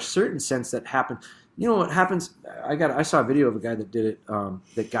 because there are certain scents that happen. You know what happens? I saw a video of a guy that did it,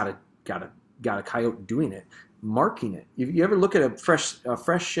 that got a coyote doing it, marking it. If you ever look at a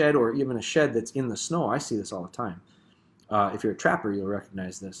fresh shed, or even a shed that's in the snow, I see this all the time. If you're a trapper, you'll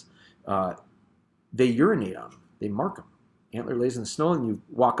recognize this. They urinate on them. They mark them. Antler lays in the snow, and you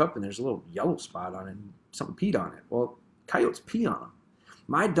walk up, and there's a little yellow spot on it, and something peed on it. Well, coyotes pee on them.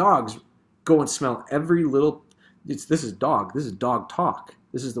 My dogs go and smell every little. This is dog talk.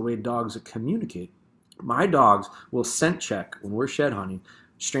 This is the way dogs communicate. My dogs will scent check when we're shed hunting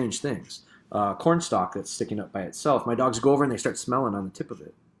strange things. Corn stalk that's sticking up by itself. My dogs go over and they start smelling on the tip of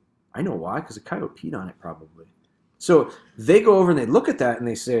it. I know why, because a coyote peed on it probably. So they go over and they look at that and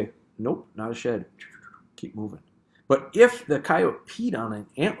they say, nope, not a shed. Keep moving. But if the coyote peed on an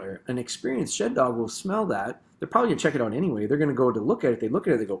antler, an experienced shed dog will smell that. They're probably going to check it out anyway. They're going to go to look at it. They look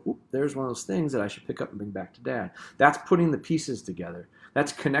at it. They go, oop, there's one of those things that I should pick up and bring back to Dad. That's putting the pieces together.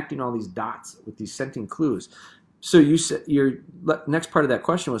 That's connecting all these dots with these scenting clues. So you said your next part of that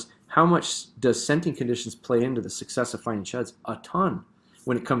question was, how much does scenting conditions play into the success of finding sheds? A ton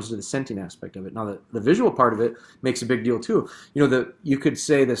when it comes to the scenting aspect of it. Now, the visual part of it makes a big deal too. You could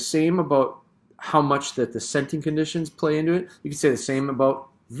say the same about how much that the scenting conditions play into it. You could say the same about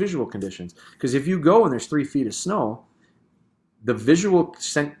visual conditions. Because if you go and there's 3 feet of snow, the visual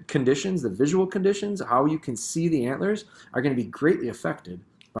conditions, how you can see the antlers, are going to be greatly affected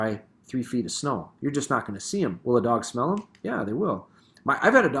by 3 feet of snow. You're just not going to see them. Will a dog smell them? Yeah, they will. I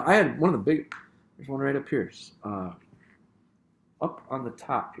had one of the big. There's one right up here, up on the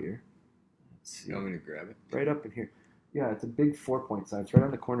top here. Let's see. You want me to grab it? Right up in here. Yeah, it's a big 4-point side. It's right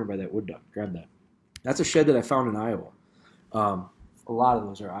on the corner by that wood duck. Grab that. That's a shed that I found in Iowa. A lot of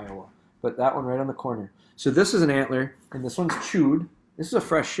those are Iowa. But that one right on the corner. So this is an antler, and this one's chewed. This is a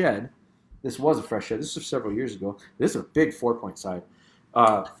fresh shed. This was a fresh shed. This was several years ago. This is a big 4-point side.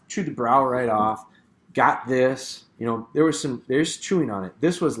 Chewed the brow right off. Got this. There's chewing on it.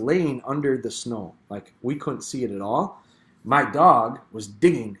 This was laying under the snow. Like, we couldn't see it at all. My dog was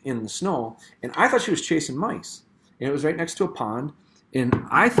digging in the snow, and I thought she was chasing mice. And it was right next to a pond, and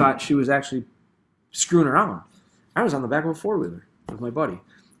I thought she was actually screwing around. I was on the back of a 4-wheeler with my buddy,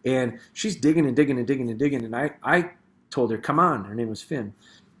 and she's digging and digging and digging and digging, and I told her, come on. Her name was Finn.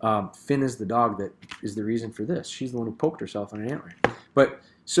 Finn is the dog that is the reason for this. She's the one who poked herself on an antler. But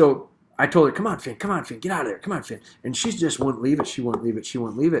so I told her, come on, Finn, get out of there, come on, Finn. And she just wouldn't leave it, she wouldn't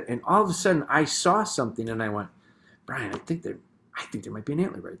leave it. And all of a sudden, I saw something, and I went, Brian, I think there might be an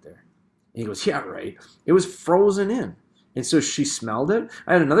antler right there. And he goes, yeah, right. It was frozen in. And so she smelled it.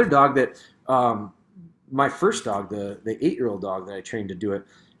 I had another dog that, my first dog, the 8-year-old dog that I trained to do it,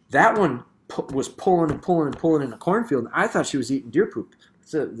 that one was pulling in a cornfield. And I thought she was eating deer poop.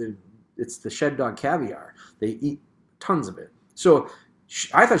 It's the shed dog caviar. They eat tons of it. So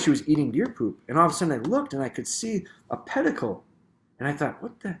I thought she was eating deer poop. And all of a sudden I looked and I could see a pedicle. And I thought,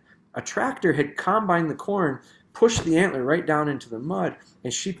 a tractor had combined the corn, pushed the antler right down into the mud,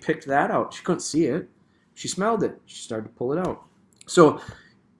 and she picked that out. She couldn't see it. She smelled it. She started to pull it out. So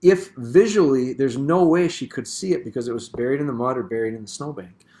if visually there's no way she could see it because it was buried in the mud or buried in the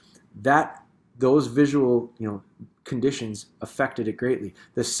snowbank, those visual conditions affected it greatly.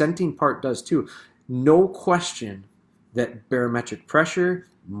 The scenting part does too. No question that barometric pressure,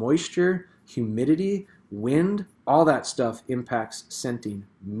 moisture, humidity, wind, all that stuff impacts scenting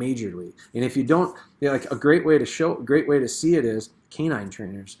majorly. And if you don't, like, a great way to see it is canine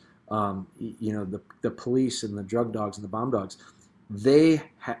trainers. The police and the drug dogs and the bomb dogs, they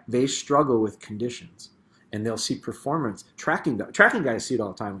struggle with conditions, and they'll see performance. Tracking guys see it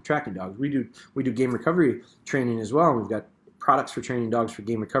all the time with tracking dogs. We do game recovery training as well, and we've got products for training dogs for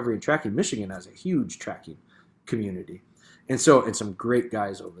game recovery and tracking. Michigan has a huge tracking community, and some great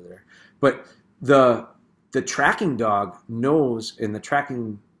guys over there. But the tracking dog knows, and the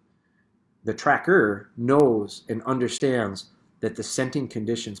tracking the tracker knows and understands that the scenting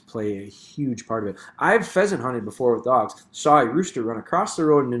conditions play a huge part of it. I've pheasant hunted before with dogs, saw a rooster run across the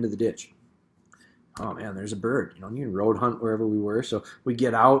road and into the ditch. Oh man, there's a bird. You can road hunt wherever we were, so we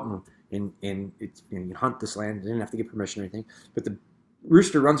get out and it's, you can hunt this land. Didn't have to get permission or anything, but the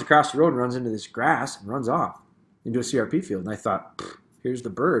rooster runs across the road and runs into this grass and runs off into a CRP field. And I thought, here's the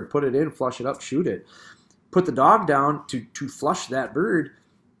bird. Put it in, flush it up, shoot it. Put the dog down to flush that bird.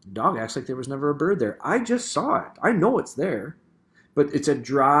 The dog acts like there was never a bird there. I just saw it. I know it's there, but it's a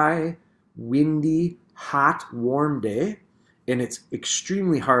dry, windy, hot, warm day, and it's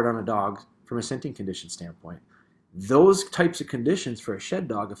extremely hard on a dog from a scenting condition standpoint. Those types of conditions for a shed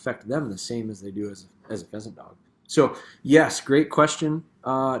dog affect them the same as they do as a pheasant dog. So, yes, great question,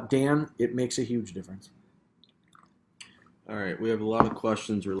 Dan. It makes a huge difference. All right, we have a lot of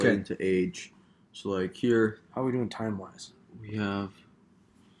questions relating to age. So, like here, how are we doing time-wise? We have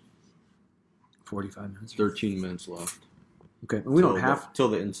 45 minutes. 13 minutes left. Okay, we don't have till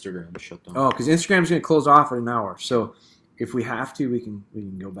the Instagram shut down. Oh, because Instagram's going to close off in an hour. So, if we have to, we can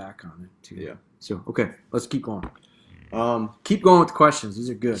go back on it too. Yeah. So, okay, let's keep going. Keep going with the questions. These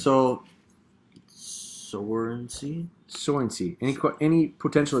are good. So, Sorency? Sorency. Any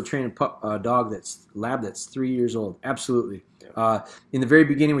potential to train a dog lab that's 3 years old? Absolutely. In the very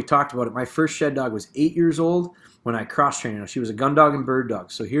beginning, we talked about it. My first shed dog was 8 years old when I cross-trained her. She was a gun dog and bird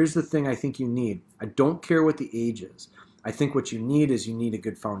dog. So here's the thing I think you need. I don't care what the age is. I think what you need is you need a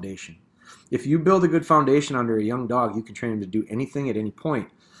good foundation. If you build a good foundation under a young dog, you can train him to do anything at any point.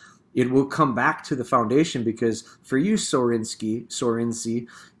 It will come back to the foundation because for you, Sorency,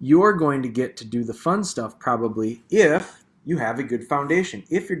 you're going to get to do the fun stuff probably if you have a good foundation.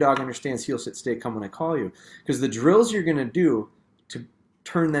 If your dog understands heel, sit, stay, come when I call you. Because the drills you're going to do to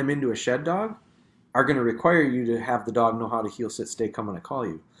turn them into a shed dog are going to require you to have the dog know how to heel, sit, stay, come when I call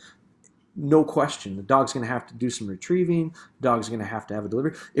you. No question. The dog's going to have to do some retrieving. The dog's going to have a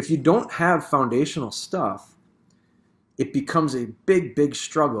delivery. If you don't have foundational stuff, it becomes a big, big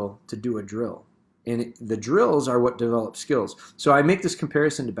struggle to do a drill. And the drills are what develop skills. So I make this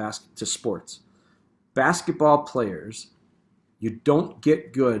comparison to sports. Basketball players, you don't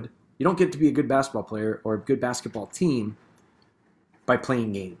get to be a good basketball player or a good basketball team by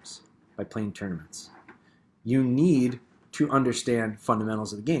playing games, by playing tournaments. You need to understand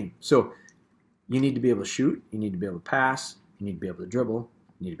fundamentals of the game. So you need to be able to shoot, you need to be able to pass, you need to be able to dribble,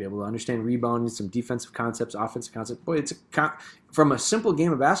 you need to be able to understand rebounding, some defensive concepts, offensive concepts. Boy, from a simple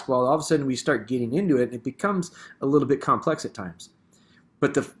game of basketball, all of a sudden we start getting into it, and it becomes a little bit complex at times.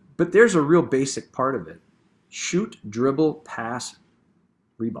 But there's a real basic part of it. Shoot, dribble, pass,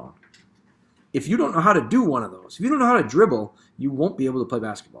 rebound. If you don't know how to do one of those, if you don't know how to dribble, you won't be able to play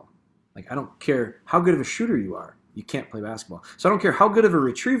basketball. Like, I don't care how good of a shooter you are. You can't play basketball. So I don't care how good of a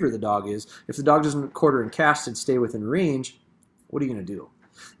retriever the dog is. If the dog doesn't quarter and cast and stay within range, what are you going to do?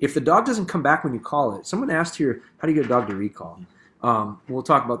 If the dog doesn't come back when you call it, someone asked here, how do you get a dog to recall? We'll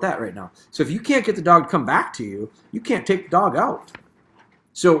talk about that right now. So if you can't get the dog to come back to you, you can't take the dog out.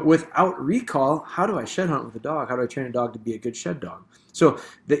 So without recall, how do I shed hunt with a dog? How do I train a dog to be a good shed dog? So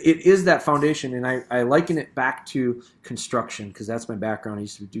it is that foundation, and I liken it back to construction because that's my background. I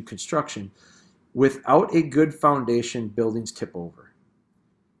used to do construction. Without a good foundation, buildings tip over.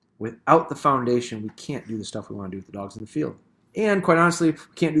 Without the foundation, we can't do the stuff we want to do with the dogs in the field. And quite honestly, we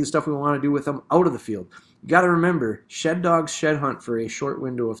can't do the stuff we want to do with them out of the field. You got to remember, shed dogs shed hunt for a short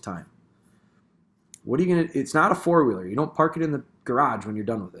window of time. It's not a four-wheeler. You don't park it in the garage when you're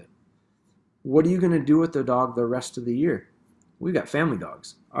done with it. What are you going to do with the dog the rest of the year? We've got family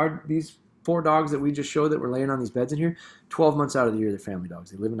dogs. These 4 dogs that we just showed that were laying on these beds in here, 12 months out of the year, they're family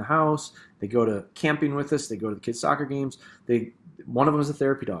dogs. They live in the house. They go to camping with us. They go to the kids' soccer games. One of them is a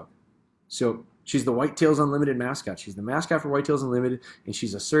therapy dog. So she's the Whitetails Unlimited mascot. She's the mascot for Whitetails Unlimited, and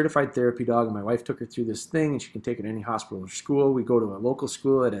she's a certified therapy dog. And my wife took her through this thing, and she can take it to any hospital or school. We go to a local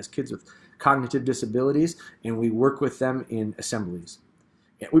school that has kids with cognitive disabilities, and we work with them in assemblies.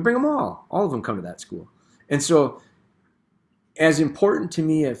 We bring them all. All of them come to that school. And so as important to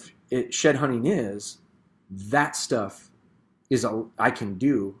me if shed hunting is, that stuff I can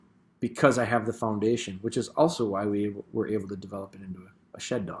do because I have the foundation, which is also why we were able to develop it into a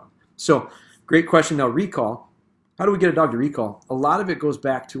shed dog. So great question. Now, recall. How do we get a dog to recall? A lot of it goes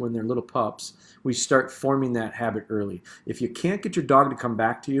back to when they're little pups. We start forming that habit early. If you can't get your dog to come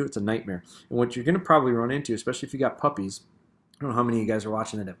back to you, it's a nightmare. And what you're going to probably run into, especially if you got puppies, I don't know how many of you guys are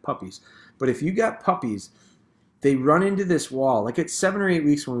watching that have puppies, but if you got puppies, they run into this wall. Like at 7 or 8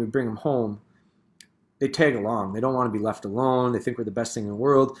 weeks when we bring them home, they tag along. They don't want to be left alone. They think we're the best thing in the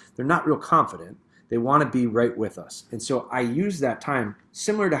world. They're not real confident. They want to be right with us. And so I use that time,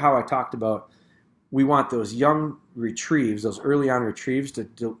 similar to how I talked about we want those young retrieves, those early on retrieves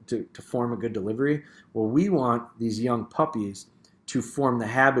to form a good delivery. Well, we want these young puppies to form the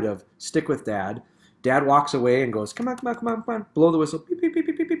habit of stick with dad. Dad walks away and goes, come on, come on, come on, come on, blow the whistle, beep, beep, beep,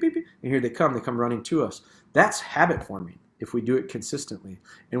 beep, beep, beep, beep. And here they come running to us. That's habit forming if we do it consistently.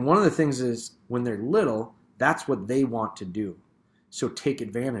 And one of the things is when they're little, that's what they want to do. So take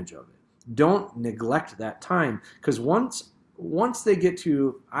advantage of it. Don't neglect that time, because once they get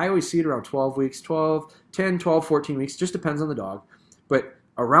to, I always see it around 12 weeks, 10, 12, 14 weeks, just depends on the dog. But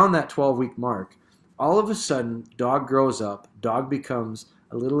around that 12-week mark, all of a sudden, dog grows up, dog becomes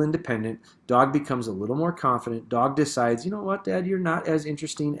a little independent, dog becomes a little more confident, dog decides, you know what, Dad, you're not as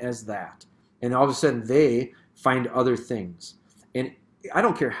interesting as that. And all of a sudden, they find other things. And I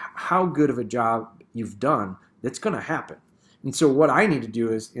don't care how good of a job you've done, that's going to happen. And so what I need to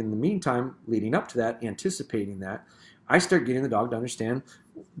do is, in the meantime, leading up to that, anticipating that, I start getting the dog to understand,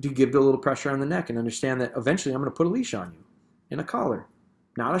 to give it a little pressure on the neck and understand that eventually I'm going to put a leash on you and a collar,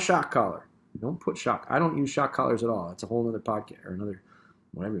 not a shock collar. Don't put shock. I don't use shock collars at all. That's a whole other podcast or another,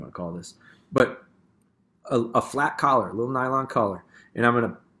 whatever you want to call this. But a flat collar, a little nylon collar, and I'm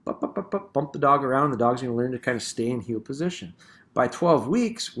going to bump the dog around. The dog's going to learn to kind of stay in heel position. By 12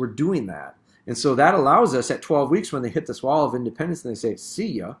 weeks, we're doing that. And so that allows us at 12 weeks, when they hit this wall of independence and they say, see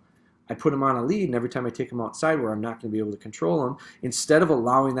ya, I put them on a lead, and every time I take them outside where I'm not going to be able to control them, instead of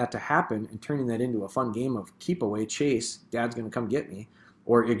allowing that to happen and turning that into a fun game of keep away, chase, Dad's going to come get me,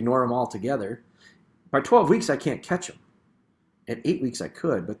 or ignore them altogether, by 12 weeks I can't catch them. At 8 weeks I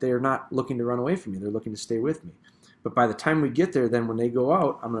could, but they're not looking to run away from me. They're looking to stay with me. But by the time we get there, then when they go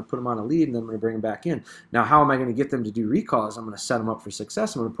out, I'm going to put them on a lead, and then I'm going to bring them back in. Now, how am I going to get them to do recalls? I'm going to set them up for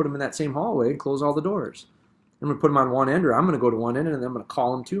success. I'm going to put them in that same hallway and close all the doors. I'm going to put them on one end, or I'm going to go to one end, and then I'm going to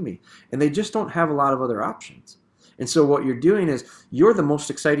call them to me. And they just don't have a lot of other options. And so what you're doing is you're the most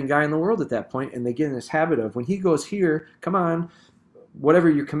exciting guy in the world at that point, and they get in this habit of when he goes here, come on,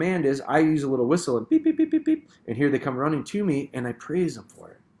 whatever your command is, I use a little whistle and beep, beep, beep, beep, beep, and here they come running to me, and I praise them for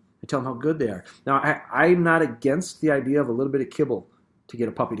it. I tell them how good they are. Now, I'm not against the idea of a little bit of kibble to get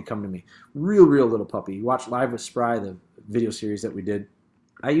a puppy to come to me. Real little puppy. You watch Live with Spry, the video series that we did.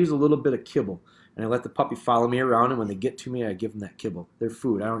 I use a little bit of kibble, and I let the puppy follow me around, and when they get to me, I give them that kibble, their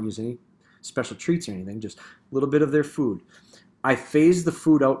food. I don't use any special treats or anything, just a little bit of their food. I phase the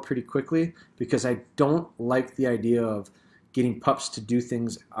food out pretty quickly because I don't like the idea of getting pups to do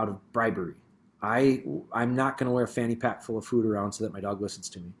things out of bribery. I'm not going to wear a fanny pack full of food around so that my dog listens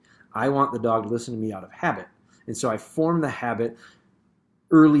to me. I want the dog to listen to me out of habit. And so I form the habit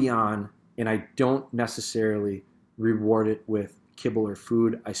early on, and I don't necessarily reward it with kibble or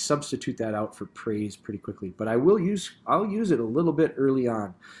food. I substitute that out for praise pretty quickly. But I'll use it a little bit early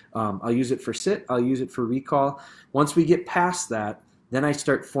on. I'll use it for sit. I'll use it for recall. Once we get past that, then I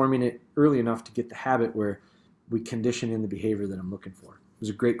start forming it early enough to get the habit where we condition in the behavior that I'm looking for. It was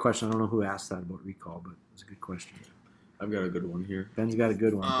a great question. I don't know who asked that about recall, but it was a good question. I've got a good one here. Ben's got a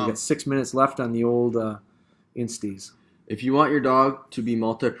good one. We got 6 minutes left on the old Insties. If you want your dog to be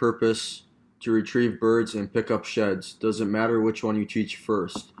multi-purpose, to retrieve birds and pick up sheds, does it matter which one you teach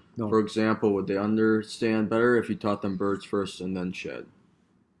first? No. For example, would they understand better if you taught them birds first and then shed?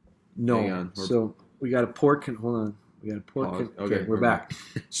 No. Hang on. So we got a pork. Hold on. We got a pork. Okay, we're back.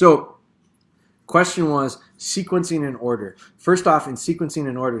 So question was sequencing in order. First off, in sequencing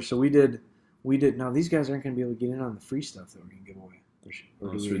in order. So we did. Now these guys aren't going to be able to get in on the free stuff that we're going to give away.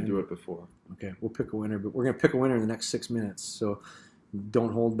 Unless we do it before. Okay, we'll pick a winner, but we're going to pick a winner in the next 6 minutes. So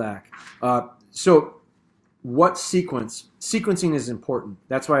don't hold back. So what sequencing is important.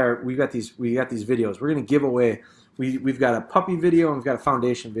 That's why we got these videos. We're going to give away. We've got a puppy video, and we've got a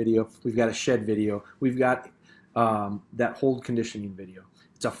foundation video. We've got a shed video. We've got that hold conditioning video.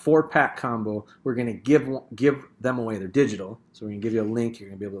 It's a 4-pack combo. We're going to give them away. They're digital, so we're going to give you a link. You're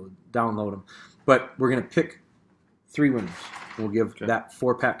going to be able to download them. But we're going to pick 3 winners. We'll give that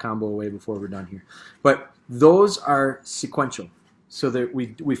 4-pack combo away before we're done here. But those are sequential. So that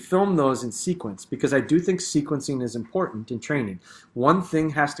we film those in sequence because I do think sequencing is important in training. One thing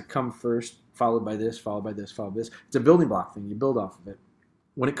has to come first, followed by this, followed by this, followed by this. It's a building block thing. You build off of it.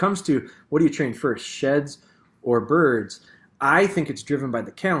 When it comes to what do you train first, sheds or birds, I think it's driven by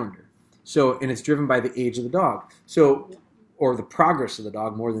the calendar. And it's driven by the age of the dog. Or the progress of the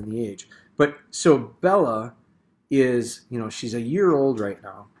dog more than the age. But so Bella is, she's a year old right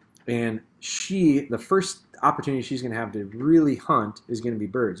now. And the first opportunity she's going to have to really hunt is going to be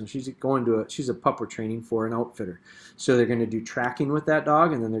birds. And she's a pup we're training for an outfitter. So they're going to do tracking with that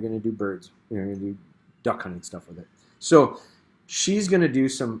dog, and then they're going to do birds. They're going to do duck hunting stuff with it. So she's going to do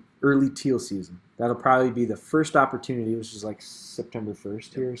some early teal season. That'll probably be the first opportunity, which is like September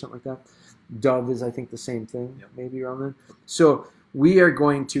 1st here or something like that. Dove is, I think, the same thing, maybe around then. So we are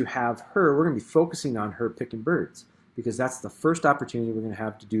going to have her, we're going to be focusing on her picking birds because that's the first opportunity we're going to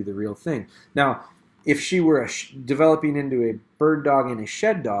have to do the real thing. Now, if she were developing into a bird dog and a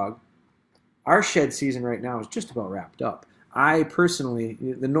shed dog, our shed season right now is just about wrapped up. I personally,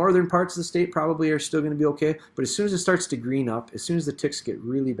 the northern parts of the state probably are still going to be okay, but as soon as it starts to green up, as soon as the ticks get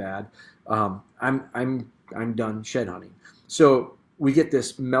really bad, I'm done shed hunting. So we get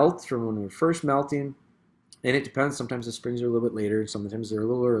this melt from when we're first melting, and it depends. Sometimes the springs are a little bit later, sometimes they're a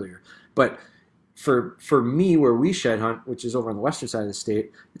little earlier. But for me, where we shed hunt, which is over on the western side of the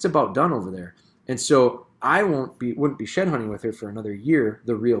state, it's about done over there. And so I wouldn't be shed hunting with her for another year,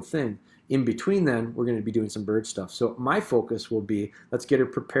 the real thing. In between then, we're going to be doing some bird stuff. So my focus will be, let's get her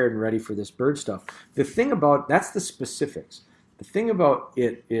prepared and ready for this bird stuff. The thing about, that's the specifics. The thing about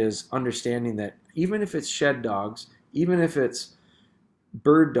it is understanding that even if it's shed dogs, even if it's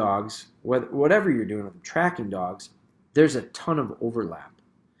bird dogs, whatever you're doing with them, tracking dogs, there's a ton of overlap.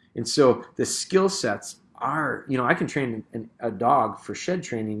 And so the skill sets are, I can train a dog for shed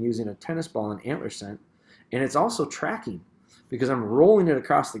training using a tennis ball and antler scent, and it's also tracking, because I'm rolling it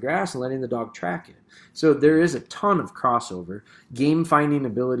across the grass and letting the dog track it. So there is a ton of crossover. Game finding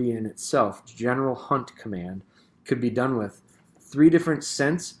ability in itself, general hunt command, could be done with 3 different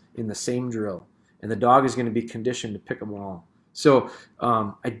scents in the same drill. And the dog is going to be conditioned to pick them all. So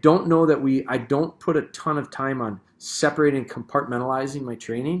I don't know that I don't put a ton of time on separating, compartmentalizing my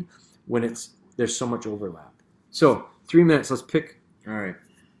training when there's so much overlap. So 3 minutes, let's pick. All right.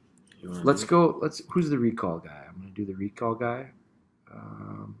 Let's go. Who's the recall guy? I'm going to do the recall guy.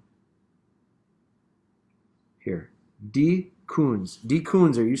 Here. D. Coons. D.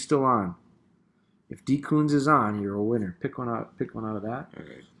 Coons, are you still on? If D. Coons is on, you're a winner. Pick one out of that. All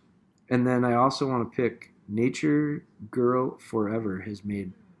right. And then I also want to pick Nature Girl Forever has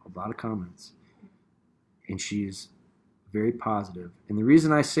made a lot of comments. And she's very positive. And the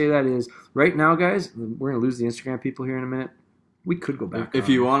reason I say that is, right now, guys, we're going to lose the Instagram people here in a minute. We could go back. If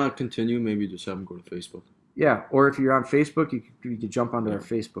you want to continue, maybe just have them go to Facebook. Yeah, or if you're on Facebook, you could jump onto our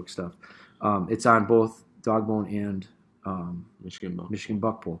Facebook stuff. It's on both Dogbone and Michigan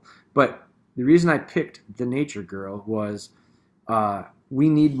Buckpole. But the reason I picked the Nature Girl was we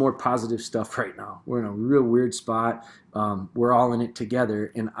need more positive stuff right now. We're in a real weird spot. We're all in it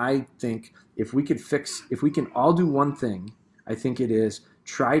together. And I think if we can all do one thing, I think it is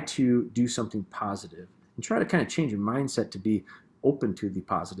try to do something positive and try to kind of change your mindset to be open to the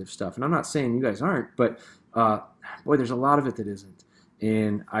positive stuff. And I'm not saying you guys aren't, but boy, there's a lot of it that isn't.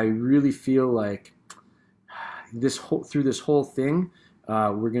 And I really feel like through this whole thing,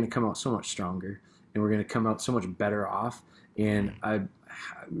 we're going to come out so much stronger, and we're going to come out so much better off. And I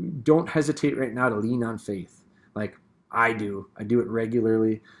don't hesitate right now to lean on faith, like I do. I do it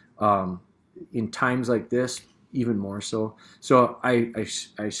regularly. In times like this, even more so. So I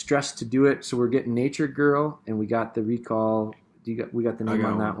stress to do it. So we're getting Nature Girl, and we got the recall. We got the name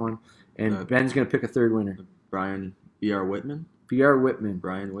on that one. And Ben's going to pick a third winner. Brian B.R. Whitman. B.R. Whitman.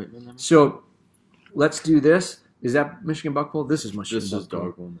 Brian Whitman. So let's do this. Is that Michigan Buckpole? This is Michigan Buckpole. This is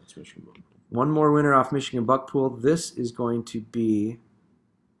Dogbone. That's Michigan Buckpole. One more winner off Michigan Buckpole. This is going to be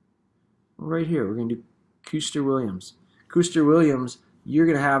right here. We're going to do Kuster Williams. Kuster Williams, you're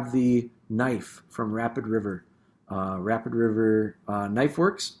going to have the knife from Rapid River. Rapid River Knife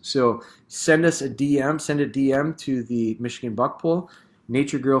Works. So send us a DM. Send a DM to the Michigan Buckpole.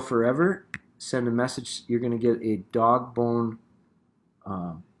 Nature Girl Forever. Send a message. You're going to get a Dogbone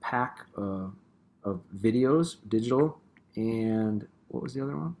pack of videos, digital. And what was the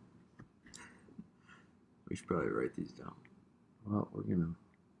other one? We should probably write these down. Well, we're going to...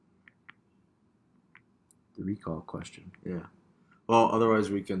 The recall question. Yeah. Well, otherwise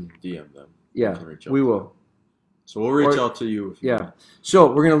we can DM them. Yeah, we will. So we'll reach out to you. Yeah.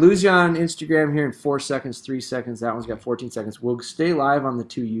 So we're going to lose you on Instagram here in 4 seconds, 3 seconds. That one's got 14 seconds. We'll stay live on the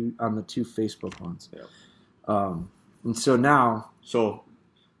two Facebook ones. Yeah. And so now. So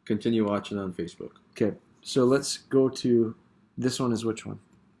continue watching on Facebook. Okay. So let's go to this one. Is which one?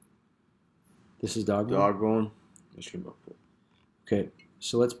 This is Dogbone. Dogbone. Michigan Buckpole. Okay.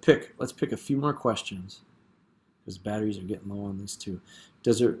 So let's pick a few more questions because batteries are getting low on this too.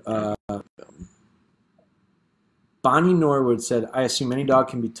 Does it? Bonnie Norwood said, I assume any dog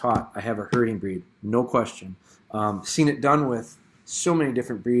can be taught. I have a herding breed. No question. Seen it done with so many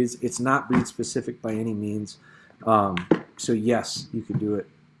different breeds. It's not breed specific by any means. So yes, you can do it.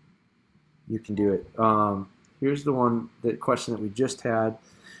 You can do it. Here's the question that we just had.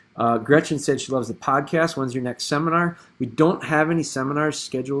 Gretchen said she loves the podcast. When's your next seminar? We don't have any seminars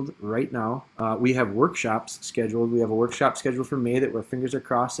scheduled right now. We have workshops scheduled. We have a workshop scheduled for May that our fingers are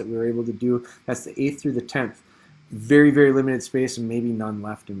crossed that we're able to do. That's the 8th through the 10th. Very, very limited space and maybe none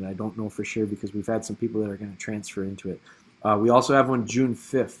left. And I don't know for sure because we've had some people that are going to transfer into it. We also have one June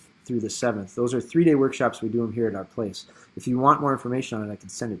 5th through the 7th. Those are 3-day workshops. We do them here at our place. If you want more information on it, I can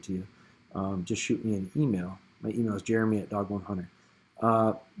send it to you. Just shoot me an email. My email is jeremy@dog1hunter.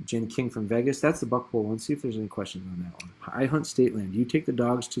 Jen King from Vegas. That's the buckbowl one. See if there's any questions on that one. I hunt state land. Do you take the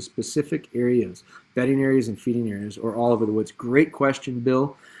dogs to specific areas, bedding areas and feeding areas, or all over the woods? Great question,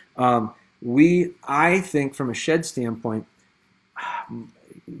 Bill. I think from a shed standpoint,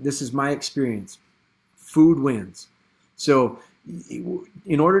 this is my experience. Food wins. So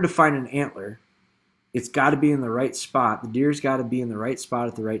in order to find an antler, it's got to be in the right spot. The deer's got to be in the right spot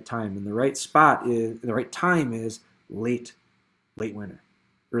at the right time. And the right time is late winter,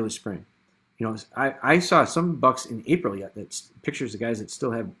 early spring. I saw some bucks in April yet. That's pictures of guys that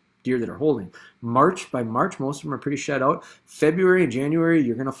still have deer that are holding. By March, most of them are pretty shed out. February and January,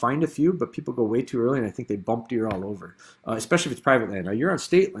 you're going to find a few, but people go way too early, and I think they bump deer all over, especially if it's private land. Now, you're on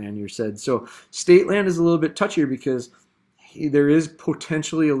state land, you said. So state land is a little bit touchier because there is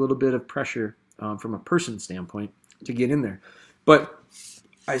potentially a little bit of pressure from a person standpoint to get in there. But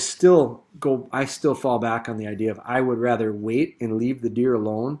I still fall back on the idea of I would rather wait and leave the deer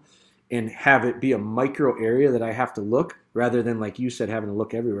alone and have it be a micro area that I have to look rather than, like you said, having to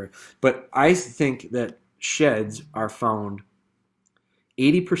look everywhere. But I think that sheds are found,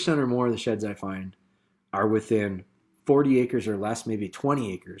 80% or more of the sheds I find are within 40 acres or less, maybe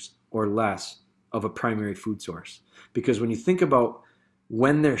 20 acres or less of a primary food source. Because when you think about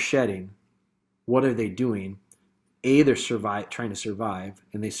when they're shedding, what are they doing? They're trying to survive,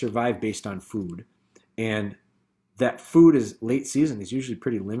 and they survive based on food. And that food is late season is usually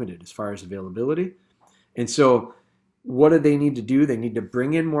pretty limited as far as availability. And so what do they need to do? They need to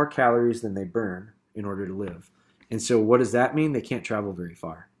bring in more calories than they burn in order to live. And so what does that mean? They can't travel very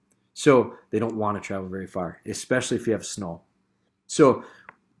far. So they don't want to travel very far, especially if you have snow. So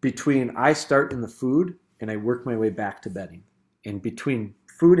I start in the food and I work my way back to bedding. And between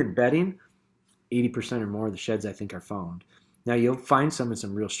food and bedding, 80% or more of the sheds I think are found. Now you'll find some in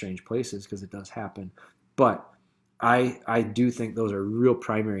some real strange places because it does happen. But I do think those are real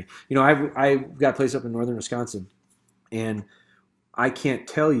primary. I've got a place up in northern Wisconsin, and I can't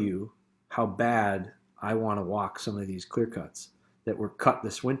tell you how bad I want to walk some of these clear cuts that were cut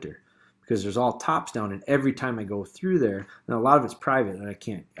this winter because there's all tops down, and every time I go through there, and a lot of it's private, and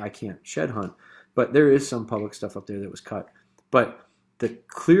I can't shed hunt, but there is some public stuff up there that was cut. But the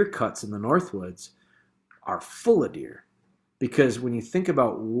clear cuts in the Northwoods are full of deer. Because when you think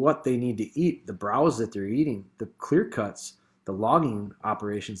about what they need to eat, the browse that they're eating, the clear cuts, the logging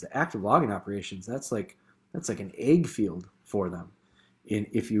operations, the active logging operations, that's like an egg field for them.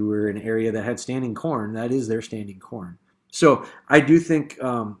 If you were in an area that had standing corn, that is their standing corn. So I do think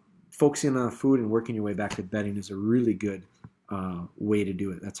focusing on food and working your way back to bedding is a really good way to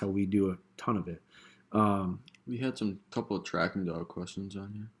do it. That's how we do a ton of it. We had some couple of tracking dog questions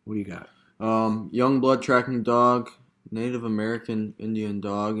on here. What do you got? Young blood tracking dog. Native American Indian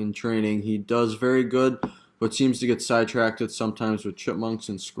dog in training. He does very good, but seems to get sidetracked sometimes with chipmunks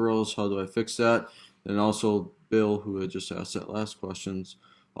and squirrels. How do I fix that? And also Bill, who had just asked that last question,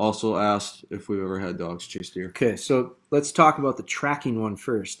 also asked if we've ever had dogs chase deer. Okay, so let's talk about the tracking one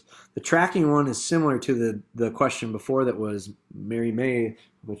first. The tracking one is similar to the question before that was Mary May,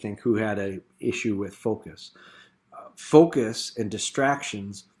 I think, who had an issue with focus. Focus and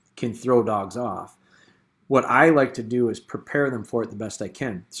distractions can throw dogs off. What I like to do is prepare them for it the best I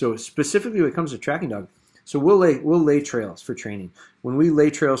can. So specifically when it comes to tracking dog, so we'll lay trails for training. When we lay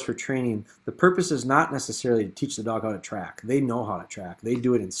trails for training, the purpose is not necessarily to teach the dog how to track. They know how to track. They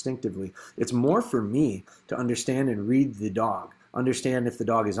do it instinctively. It's more for me to understand and read the dog. Understand if the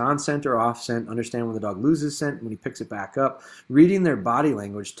dog is on scent or off scent. Understand when the dog loses scent, when he picks it back up. Reading their body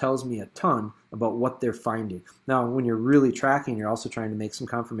language tells me a ton about what they're finding. Now, when you're really tracking, you're also trying to make some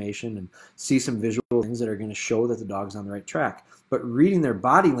confirmation and see some visual things that are going to show that the dog's on the right track. But reading their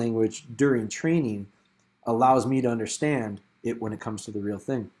body language during training allows me to understand it when it comes to the real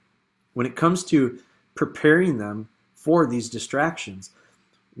thing. When it comes to preparing them for these distractions,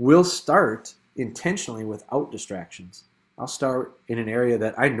 we'll start intentionally without distractions. I'll start in an area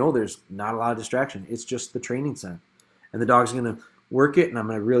that I know there's not a lot of distraction. It's just the training scent. And the dog's going to work it, and I'm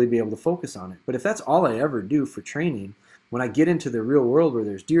going to really be able to focus on it. But if that's all I ever do for training, when I get into the real world where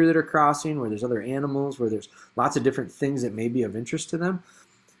there's deer that are crossing, where there's other animals, where there's lots of different things that may be of interest to them,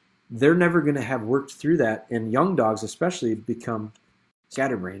 they're never going to have worked through that. And young dogs especially become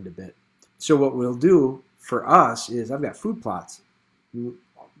scatterbrained a bit. So what we'll do for us is I've got food plots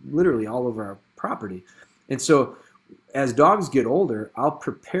literally all over our property. And so as dogs get older, I'll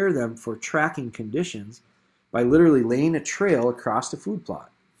prepare them for tracking conditions by literally laying a trail across the food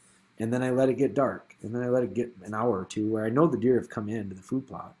plot. And then I let it get dark. And then I let it get an hour or two where I know the deer have come into the food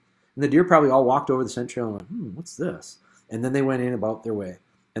plot. And the deer probably all walked over the scent trail and went, what's this? And then they went in about their way.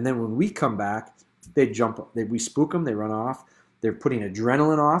 And then when we come back, they jump. We spook them. They run off. They're putting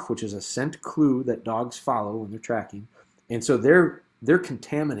adrenaline off, which is a scent clue that dogs follow when they're tracking. And so they're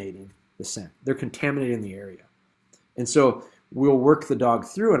contaminating the scent. They're contaminating the area. And so we'll work the dog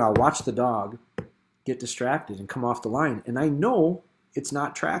through, and I'll watch the dog get distracted and come off the line. And I know it's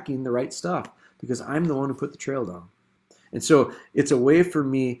not tracking the right stuff because I'm the one who put the trail down. And so it's a way for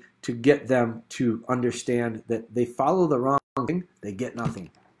me to get them to understand that they follow the wrong thing, they get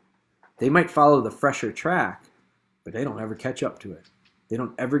nothing. They might follow the fresher track, but they don't ever catch up to it. They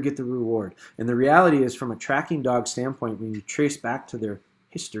don't ever get the reward. And the reality is, from a tracking dog standpoint, when you trace back to their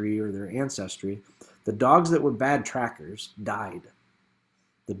history or their ancestry, the dogs that were bad trackers died.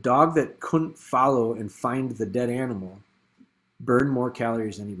 The dog that couldn't follow and find the dead animal burned more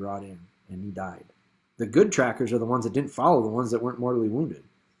calories than he brought in, and he died. The good trackers are the ones that didn't follow, the ones that weren't mortally wounded,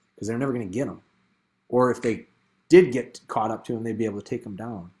 because they're never going to get them. Or if they did get caught up to them, they'd be able to take them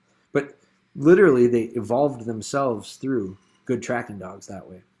down. But literally, they evolved themselves through good tracking dogs that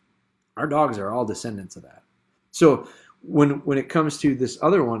way. Our dogs are all descendants of that. So when it comes to this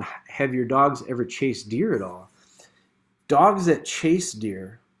other one, have your dogs ever chased deer at all? Dogs that chase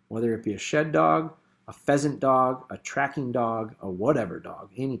deer, whether it be a shed dog, a pheasant dog, a tracking dog, a whatever dog,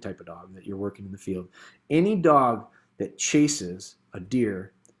 any type of dog that you're working in the field, any dog that chases a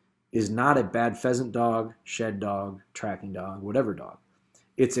deer is not a bad pheasant dog, shed dog, tracking dog, whatever dog.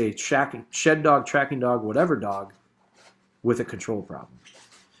 It's a shed dog, tracking dog, whatever dog with a control problem.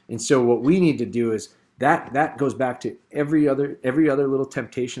 And so what we need to do is that goes back to every other little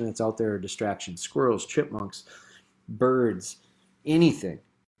temptation that's out there, or distraction. Squirrels, chipmunks, birds, anything.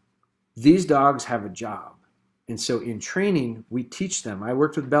 These dogs have a job. And so in training, we teach them. I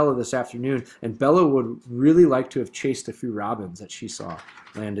worked with Bella this afternoon, and Bella would really like to have chased a few robins that she saw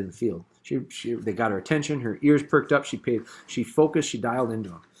land in the field. They got her attention, her ears perked up, she focused, she dialed into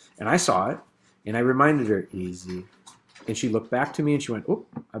them. And I saw it, and I reminded her, easy. And she looked back to me and she went, oh,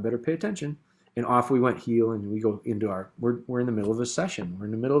 I better pay attention. And off we went heel, and we go into we're in the middle of a session. We're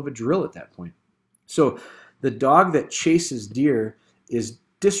in the middle of a drill at that point. So the dog that chases deer is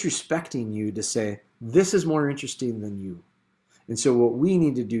disrespecting you to say, this is more interesting than you. And so what we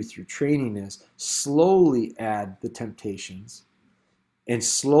need to do through training is slowly add the temptations and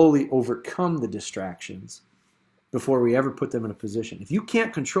slowly overcome the distractions before we ever put them in a position. If you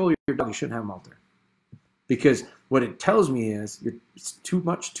can't control your dog, you shouldn't have them out there. Because what it tells me is it's too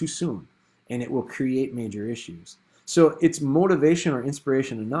much too soon, and it will create major issues. So it's motivation or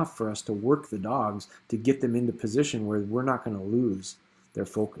inspiration enough for us to work the dogs to get them into position where we're not going to lose their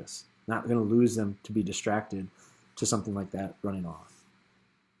focus, not going to lose them to be distracted to something like that running off.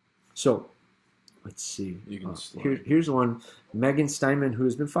 So let's see. Here's one. Megan Steinman, who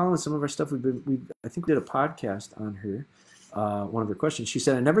has been following some of our stuff. I think we did a podcast on her. One of her questions. She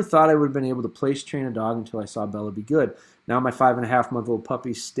said, I never thought I would have been able to place train a dog until I saw Bella be good. Now my 5.5-month-old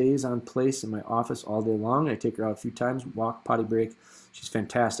puppy stays on place in my office all day long. I take her out a few times, walk, potty break. She's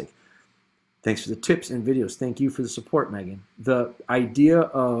fantastic. Thanks for the tips and videos. Thank you for the support, Megan. The idea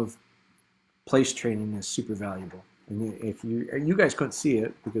of place training is super valuable. And if you guys couldn't see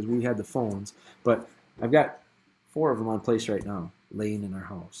it because we had the phones, but I've got 4 of them on place right now, laying in our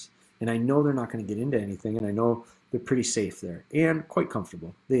house. And I know they're not going to get into anything, and I know they're pretty safe there and quite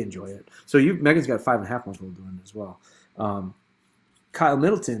comfortable. They enjoy it. So Megan's got a 5.5-month-old doing it as well. Kyle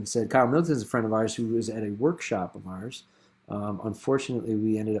Middleton said, Kyle Middleton's a friend of ours who was at a workshop of ours. Unfortunately,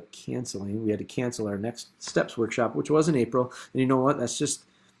 we ended up canceling. We had to cancel our Next Steps workshop, which was in April. And you know what? It's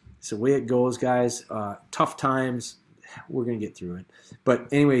the way it goes, guys. Tough times. We're going to get through it. But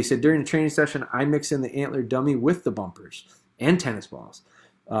anyway, he said, during the training session, I mix in the antler dummy with the bumpers and tennis balls.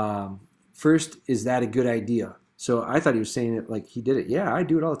 First, is that a good idea? So I thought he was saying it like he did it. Yeah, I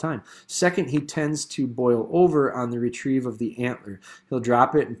do it all the time. Second, he tends to boil over on the retrieve of the antler. He'll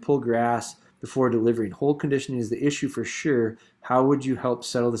drop it and pull grass before delivering. Hold conditioning is the issue for sure. How would you help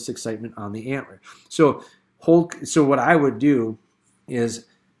settle this excitement on the antler? So what I would do is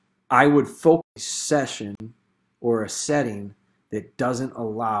I would focus a session or a setting that doesn't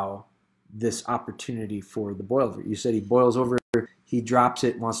allow this opportunity for the boil over. You said he boils over, he drops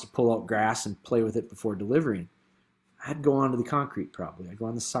it, wants to pull out grass and play with it before delivering. I'd go onto the concrete probably. I'd go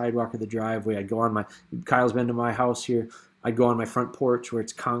on the sidewalk or the driveway. I'd go on Kyle's been to my house here. I'd go on my front porch where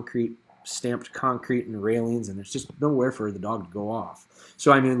it's concrete, stamped concrete and railings, and there's just nowhere for the dog to go off.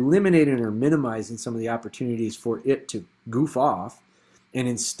 So I'm eliminating or minimizing some of the opportunities for it to goof off, and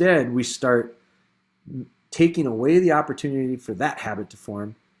instead we start taking away the opportunity for that habit to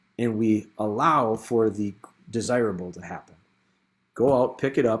form, and we allow for the desirable to happen. Go out,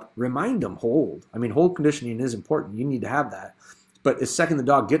 pick it up, remind them, hold. I mean, hold conditioning is important. You need to have that. But the second the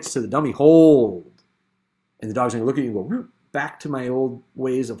dog gets to the dummy, hold. And the dog's going to look at you and go, back to my old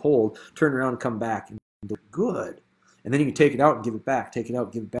ways of hold, turn around and come back. And go, good. And then you can take it out and give it back, take it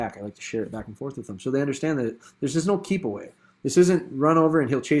out, give it back. I like to share it back and forth with them. So they understand that there's just no keep away. This isn't run over and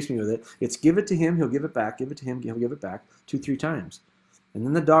he'll chase me with it. It's give it to him, he'll give it back, give it to him, he'll give it back 2-3 times. And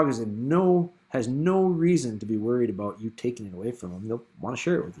then the dog has no reason to be worried about you taking it away from him. They'll want to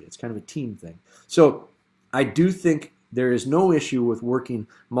share it with you. It's kind of a team thing. So I do think there is no issue with working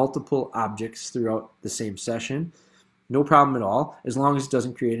multiple objects throughout the same session. No problem at all, as long as it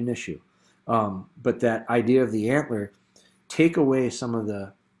doesn't create an issue. But that idea of the antler, take away some of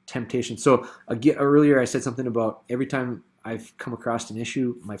the temptation. So again, earlier I said something about every time I've come across an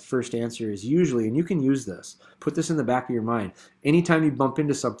issue, my first answer is usually, and you can use this, put this in the back of your mind. Anytime you bump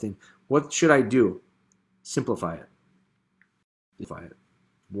into something, what should I do? Simplify it. Simplify it.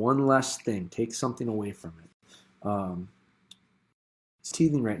 One less thing. Take something away from it. It's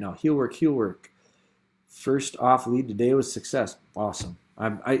teething right now. Heel work, heel work. First off lead today was success. Awesome.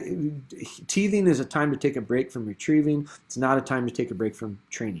 Teething is a time to take a break from retrieving. It's not a time to take a break from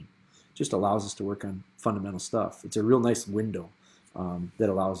training. It just allows us to work on fundamental stuff. It's a real nice window that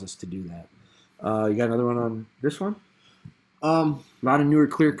allows us to do that. You got another one on this one? A lot of newer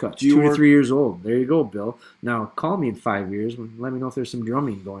clear cuts, 2 to 3 years old. There you go, Bill. Now call me in 5 years. Let me know if there's some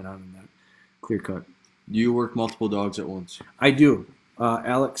drumming going on in that clear cut. Do you work multiple dogs at once? I do.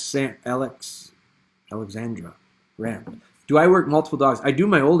 Alexandra Rand. Do I work multiple dogs? I do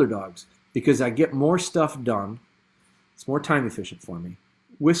my older dogs because I get more stuff done. It's more time efficient for me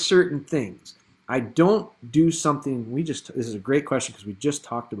with certain things. I don't do something. This is a great question because we just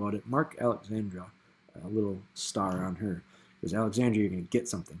talked about it. Mark Alexandra, a little star on her. Because Alexandria, you're going to get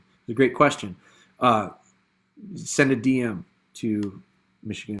something. It's a great question. Send a DM to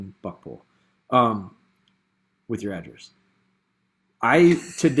Michigan Buckpole with your address. I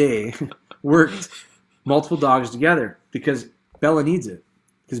today worked multiple dogs together because Bella needs it.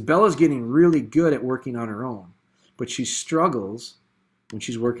 Because Bella's getting really good at working on her own, but she struggles when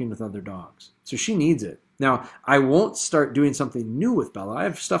she's working with other dogs. So she needs it. Now, I won't start doing something new with Bella. I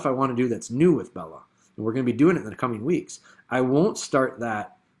have stuff I want to do that's new with Bella. And we're going to be doing it in the coming weeks. I won't start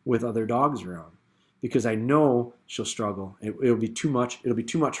that with other dogs around because I know she'll struggle. It'll be too much. It'll be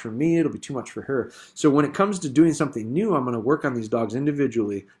too much for me. It'll be too much for her. So when it comes to doing something new, I'm going to work on these dogs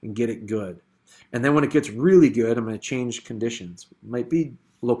individually and get it good. And then when it gets really good, I'm going to change conditions. It might be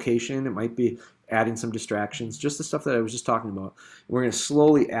location. It might be adding some distractions, just the stuff that I was just talking about. And we're going to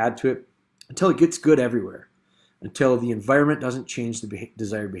slowly add to it until it gets good everywhere, until the environment doesn't change the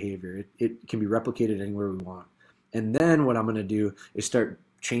desired behavior. It can be replicated anywhere we want. And then what I'm going to do is start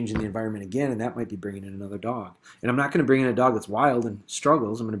changing the environment again, and that might be bringing in another dog. And I'm not going to bring in a dog that's wild and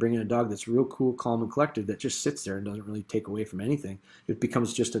struggles. I'm going to bring in a dog that's real cool, calm, and collected that just sits there and doesn't really take away from anything. It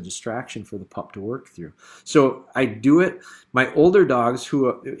becomes just a distraction for the pup to work through. So I do it. My older dogs, who,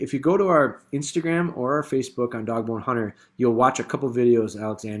 if you go to our Instagram or our Facebook on Dogbone Hunter, you'll watch a couple videos,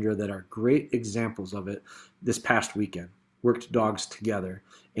 Alexandra, that are great examples of it this past weekend. Worked dogs together.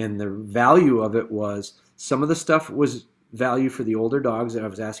 And the value of it was some of the stuff was value for the older dogs that I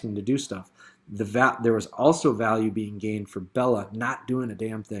was asking to do stuff. There was also value being gained for Bella not doing a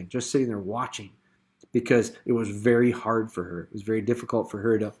damn thing, just sitting there watching, because it was very hard for her. It was very difficult for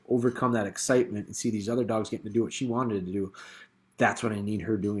her to overcome that excitement and see these other dogs getting to do what she wanted to do. That's what I need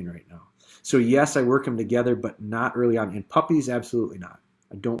her doing right now. So yes, I work them together, but not early on. And puppies, absolutely not.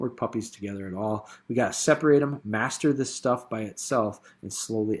 I don't work puppies together at all. We got to separate them, master this stuff by itself, and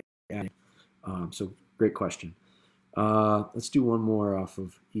slowly add it. So great question. Let's do one more off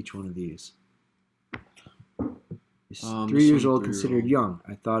of each one of these. Is 3 years old considered young?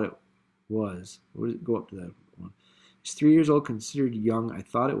 I thought it was. What did it go up to that one? Is 3 years old considered young? I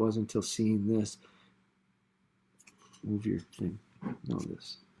thought it was until seeing this. Move your thing. No,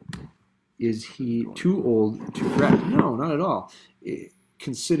 this. Is he too old to correct? No, not at all. Is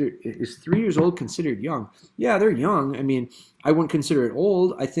 3 years old considered young? Yeah, they're young. I mean, I wouldn't consider it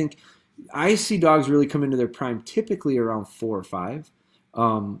old. I think I see dogs really come into their prime typically around 4 or 5.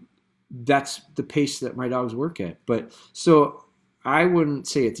 That's the pace that my dogs work at. But so I wouldn't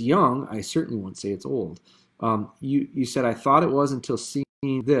say it's young. I certainly wouldn't say it's old. You said I thought it was until seeing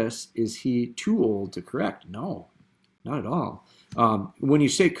this. Is he too old to correct? No. Not at all. When you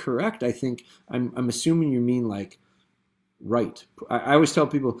say correct, I think I'm assuming you mean like right. I always tell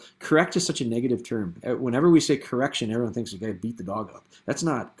people correct is such a negative term. Whenever we say correction, everyone thinks the guy beat the dog up. That's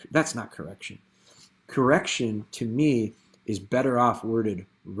not correction. Correction to me is better off worded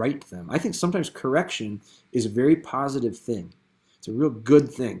right them. I think sometimes correction is a very positive thing. It's a real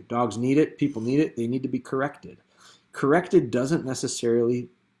good thing. Dogs need it, people need it, they need to be corrected. Corrected doesn't necessarily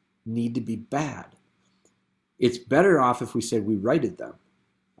need to be bad. It's better off if we said we righted them.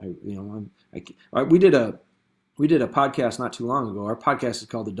 We did a podcast not too long ago. Our podcast is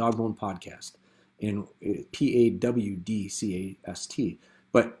called the Dogbone Podcast, and PAWDCAST.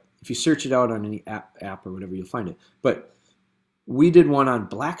 But if you search it out on any app or whatever, you'll find it. But we did one on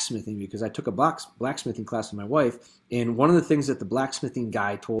blacksmithing because I took a blacksmithing class with my wife, and one of the things that the blacksmithing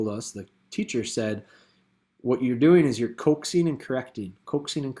guy told us, the teacher said, what you're doing is you're coaxing and correcting.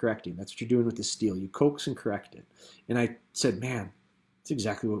 That's what you're doing with the steel. You coax and correct it. And I said, man, that's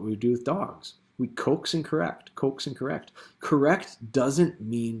exactly what we do with dogs. We coax and correct. Correct doesn't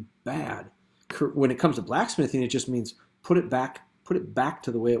mean bad. When it comes to blacksmithing, it just means put it back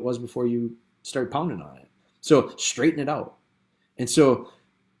to the way it was before you started pounding on it. So straighten it out. And so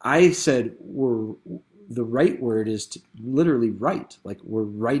I said the right word is to literally write. Like we're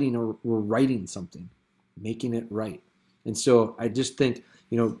writing something, making it right. And so I just think,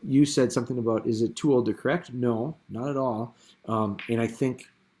 you said something about, is it too old to correct? No, not at all. And I think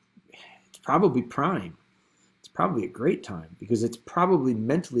it's probably prime. It's probably a great time because it's probably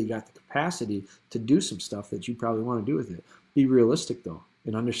mentally got the capacity to do some stuff that you probably want to do with it. Be realistic though,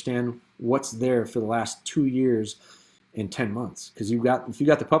 and understand what's there for the last 2 years and 10 months. Because if you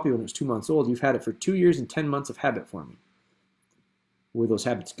got the puppy when it was 2 months old, you've had it for 2 years and 10 months of habit forming. Were those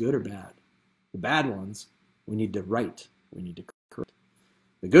habits good or bad? The bad ones, we need to right. We need to correct.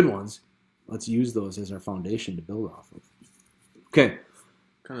 The good ones, let's use those as our foundation to build off of. Okay.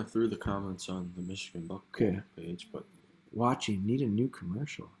 Kind of threw the comments on the Michigan Buck page, but watching, need a new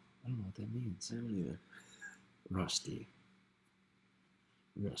commercial. I don't know what that means. I don't either. Rusty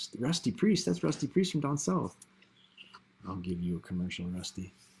Priest. That's Rusty Priest from down south. I'll give you a commercial,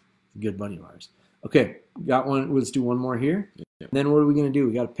 Rusty. A good buddy of ours. Okay, got one. Let's do one more here. Yeah. And then what are we gonna do?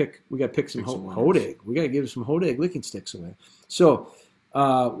 We got to pick some Hodag. We got to give some Hodag licking sticks away. So,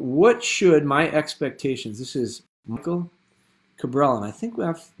 what should my expectations? This is Michael Cabral, and I think we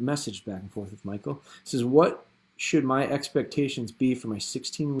have messaged back and forth with Michael. It says, what should my expectations be for my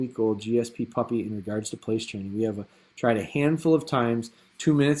 16-week-old GSP puppy in regards to place training? We have tried a handful of times.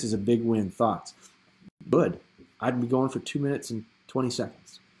 2 minutes is a big win. Thoughts? Good. I'd be going for 2 minutes and 20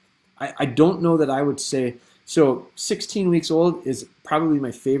 seconds. I don't know that I would say, so 16 weeks old is probably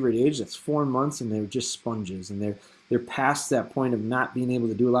my favorite age. That's 4 months, and they're just sponges, and they're past that point of not being able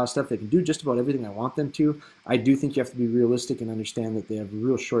to do a lot of stuff. They can do just about everything I want them to. I do think you have to be realistic and understand that they have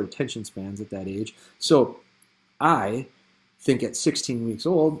real short attention spans at that age. So I think at 16 weeks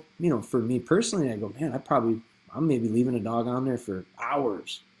old, for me personally, I go, man, I'm maybe leaving a dog on there for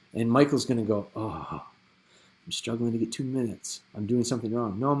hours. And Michael's going to go, oh, I'm struggling to get 2 minutes. I'm doing something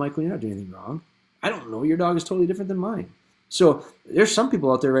wrong. No, Michael, you're not doing anything wrong. I don't know. Your dog is totally different than mine. So there's some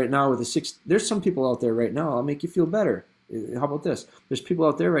people out there right now there's some people out there right now, I'll make you feel better. How about this? There's people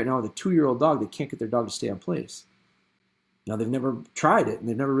out there right now with a 2-year-old dog that can't get their dog to stay on place. Now, they've never tried it, and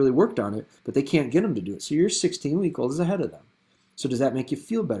they've never really worked on it, but they can't get them to do it. So your 16-week-old is ahead of them. So does that make you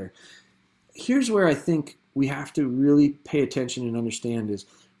feel better? Here's where I think we have to really pay attention and understand is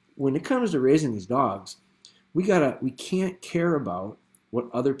when it comes to raising these dogs, we can't care about what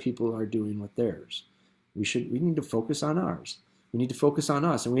other people are doing with theirs. We need to focus on ours. We need to focus on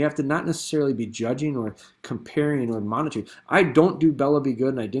us, and we have to not necessarily be judging or comparing or monitoring. I don't do Bella Be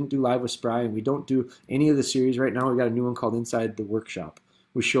Good, and I didn't do Live with Spry, and we don't do any of the series right now. We got a new one called Inside the Workshop.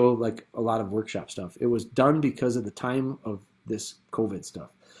 We show like a lot of workshop stuff. It was done because of the time of this COVID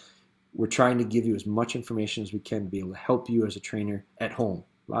stuff. We're trying to give you as much information as we can to be able to help you as a trainer at home.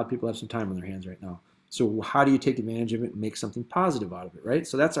 A lot of people have some time on their hands right now. So how do you take advantage of it and make something positive out of it, right?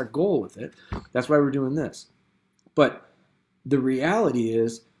 So that's our goal with it. That's why we're doing this. But the reality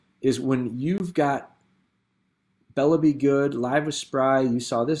is when you've got Bella Be Good, Live with Spry, you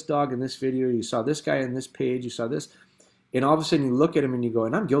saw this dog in this video, you saw this guy in this page, you saw this, and all of a sudden you look at him and you go,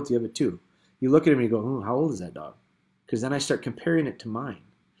 and I'm guilty of it too. You look at him and you go, how old is that dog? Because then I start comparing it to mine.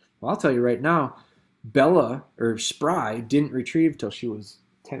 Well, I'll tell you right now, Bella, or Spry, didn't retrieve till she was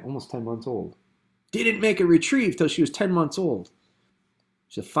almost 10 months old. Didn't make a retrieve till she was 10 months old.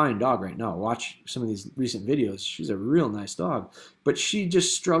 She's a fine dog right now. Watch some of these recent videos. She's a real nice dog. But she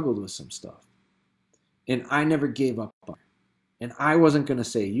just struggled with some stuff. And I never gave up on her. And I wasn't going to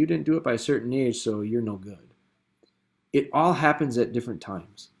say, you didn't do it by a certain age, so you're no good. It all happens at different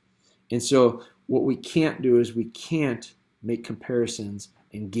times. And so what we can't do is we can't make comparisons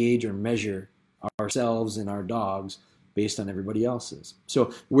and gauge or measure ourselves and our dogs based on everybody else's.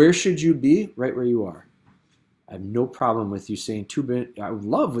 So where should you be? Right where you are. I have no problem with you saying 2 minutes. I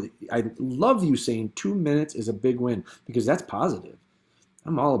love you saying 2 minutes is a big win because that's positive.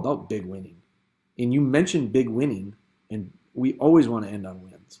 I'm all about big winning. And you mentioned big winning, and we always want to end on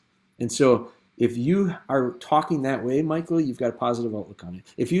wins. And so if you are talking that way, Michael, you've got a positive outlook on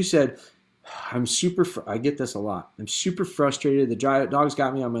it. If you said, I get this a lot. I'm super frustrated. The dog's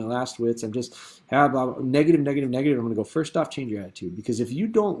got me on my last wits. I'm just negative. I'm going to go, first off, change your attitude. Because if you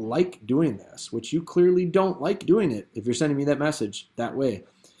don't like doing this, which you clearly don't like doing it, if you're sending me that message that way,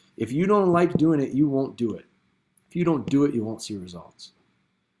 if you don't like doing it, you won't do it. If you don't do it, you won't see results.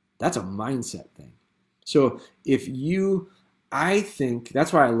 That's a mindset thing. So I think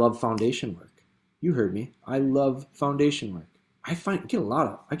that's why I love foundation work. You heard me. I love foundation work. I get a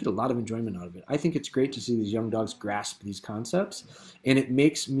lot of enjoyment out of it. I think it's great to see these young dogs grasp these concepts, and it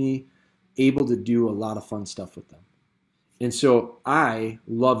makes me able to do a lot of fun stuff with them. And so I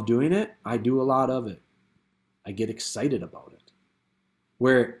love doing it. I do a lot of it. I get excited about it.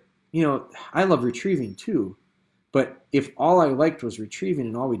 Where, I love retrieving too, but if all I liked was retrieving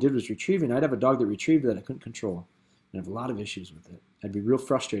and all we did was retrieving, I'd have a dog that retrieved that I couldn't control. And I have a lot of issues with it. I'd be real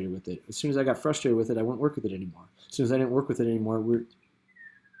frustrated with it. As soon as I got frustrated with it, I wouldn't work with it anymore. As soon as I didn't work with it anymore,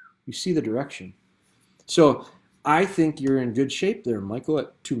 you see the direction. So I think you're in good shape there, Michael,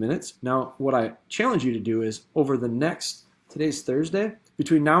 at 2 minutes. Now, what I challenge you to do is today's Thursday,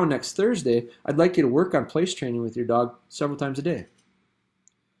 between now and next Thursday, I'd like you to work on place training with your dog several times a day.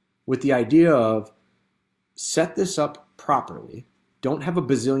 With the idea of set this up properly. Don't have a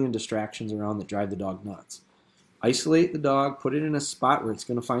bazillion distractions around that drive the dog nuts. Isolate the dog, put it in a spot where it's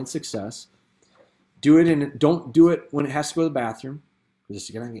going to find success. Don't do it when it has to go to the bathroom.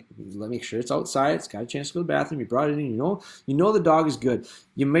 Just make sure it's outside. It's got a chance to go to the bathroom. You brought it in. You know the dog is good.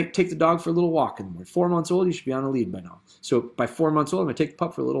 You might take the dog for a little walk in the morning. 4 months old, you should be on a lead by now. So by 4 months old, I'm going to take the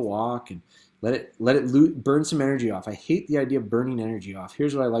pup for a little walk and let it burn some energy off. I hate the idea of burning energy off.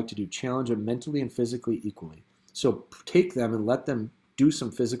 Here's what I like to do: challenge them mentally and physically equally. So take them and let them do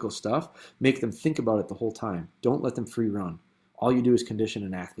some physical stuff. Make them think about it the whole time. Don't let them free run. All you do is condition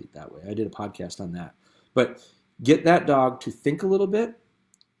an athlete that way. I did a podcast on that. But get that dog to think a little bit,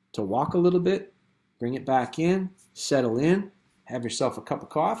 to walk a little bit, bring it back in, settle in, have yourself a cup of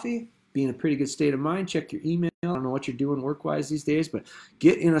coffee, be in a pretty good state of mind, check your email. I don't know what you're doing work-wise these days, but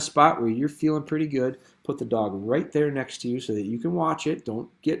get in a spot where you're feeling pretty good. Put the dog right there next to you so that you can watch it. Don't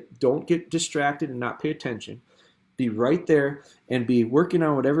get distracted and not pay attention. Be right there and be working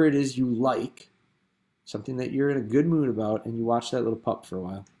on whatever it is you like, something that you're in a good mood about, and you watch that little pup for a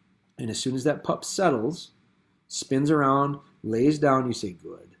while. And as soon as that pup settles, spins around, lays down, you say,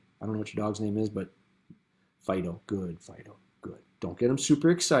 good. I don't know what your dog's name is, but Fido, good, Fido, good. Don't get them super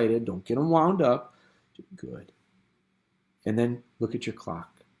excited. Don't get them wound up. Good. And then look at your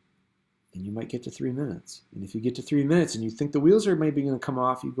clock. And you might get to 3 minutes. And if you get to 3 minutes and you think the wheels are maybe going to come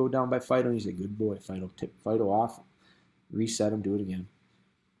off, you go down by Fido and you say, good boy, Fido. Tip Fido off. Reset him, do it again.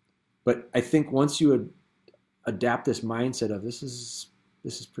 But I think once you adapt this mindset of this is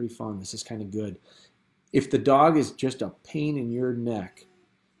pretty fun, this is kind of good. If the dog is just a pain in your neck,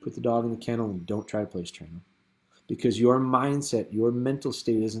 put the dog in the kennel and don't try to place train him. Because your mindset, your mental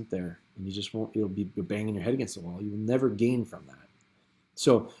state isn't there. And you just won't, you'll be banging your head against the wall. You will never gain from that.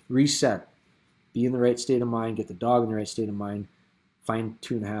 So reset. Be in the right state of mind. Get the dog in the right state of mind. Find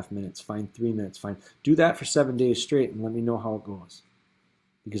 2.5 minutes. Find 3 minutes. Do that for 7 days straight and let me know how it goes.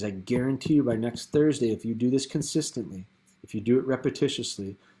 Because I guarantee you by next Thursday, if you do this consistently, if you do it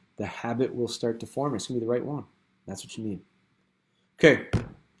repetitiously, the habit will start to form. It's going to be the right one. That's what you need. Okay.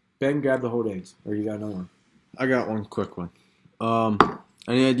 Ben, grab the whole eggs. Or you got another one? I got one quick one.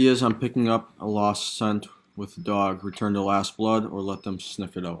 Any ideas on picking up a lost scent with the dog? Return to last blood or let them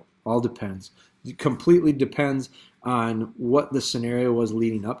sniff it out? All depends. It completely depends on what the scenario was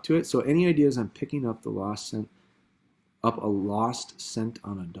leading up to it. So any ideas on picking up a lost scent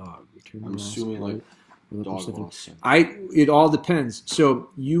on a dog? Return I'm assuming like dog lost scent. It all depends. So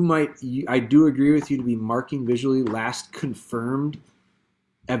I do agree with you to be marking visually last confirmed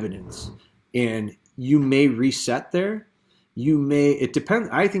evidence. And you may reset there. It depends.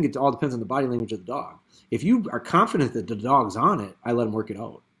 I think it all depends on the body language of the dog. If you are confident that the dog's on it, I let him work it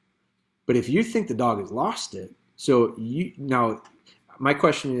out. But if you think the dog has lost it, now my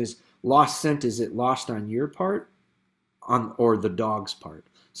question is, lost scent, is it lost on your part or the dog's part?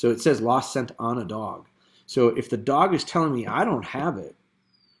 So it says lost scent on a dog. So if the dog is telling me I don't have it,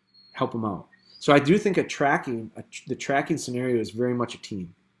 help him out. So I do think the tracking scenario is very much a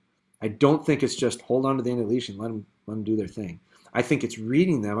team. I don't think it's just hold on to the end of the leash and let them do their thing. I think it's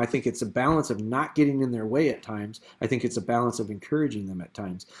reading them. I think it's a balance of not getting in their way at times. I think it's a balance of encouraging them at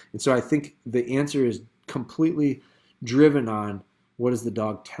times. And so I think the answer is completely driven on what is the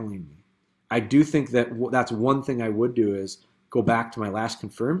dog telling me. I do think that that's one thing I would do is go back to my last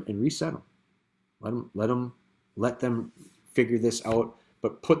confirm and reset them. Let them figure this out,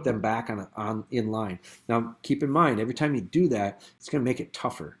 but put them back on in line. Now, keep in mind, every time you do that, it's going to make it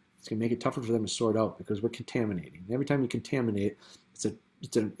tougher. It's going to make it tougher for them to sort out because we're contaminating. Every time you contaminate,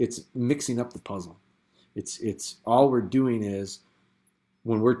 it's mixing up the puzzle. It's all we're doing is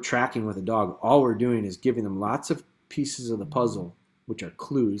when we're tracking with a dog, all we're doing is giving them lots of pieces of the puzzle, which are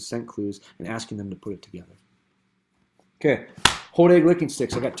clues, scent clues, and asking them to put it together. Okay, hold egg licking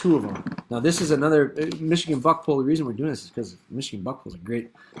sticks. I got 2 of them. Now this is another Michigan buckpole. The reason we're doing this is because Michigan buckpole is a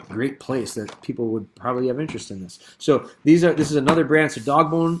great place that people would probably have interest in this. So this is another brand. So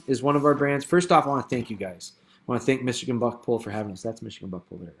Dogbone is one of our brands. First off, I want to thank you guys. I want to thank Michigan buckpole for having us. That's Michigan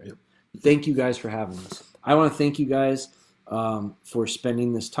buckpole there, right? Yep. Thank you guys for having us. I want to thank you guys for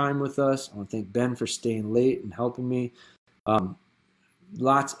spending this time with us. I want to thank Ben for staying late and helping me. There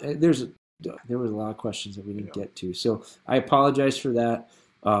was a lot of questions that we didn't get to, so I apologize for that.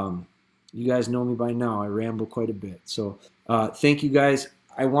 You guys know me by now. I ramble quite a bit, so thank you guys.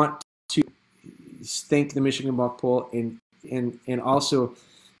 I want to thank the Michigan buckpole and also,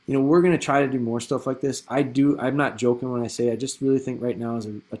 we're going to try to do more stuff like this. I'm not joking when I say I just really think right now is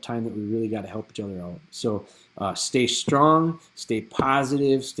a time that we really got to help each other out. So stay strong, stay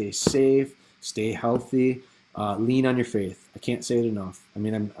positive, stay safe, stay healthy. Lean on your faith. I can't say it enough. I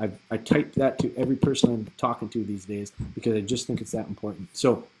mean, I type that to every person I'm talking to these days because I just think it's that important.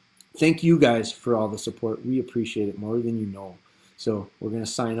 So thank you guys for all the support. We appreciate it more than you know. So we're going to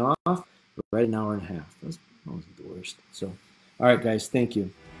sign off right an hour and a half. That wasn't the worst. So, all right, guys, thank you.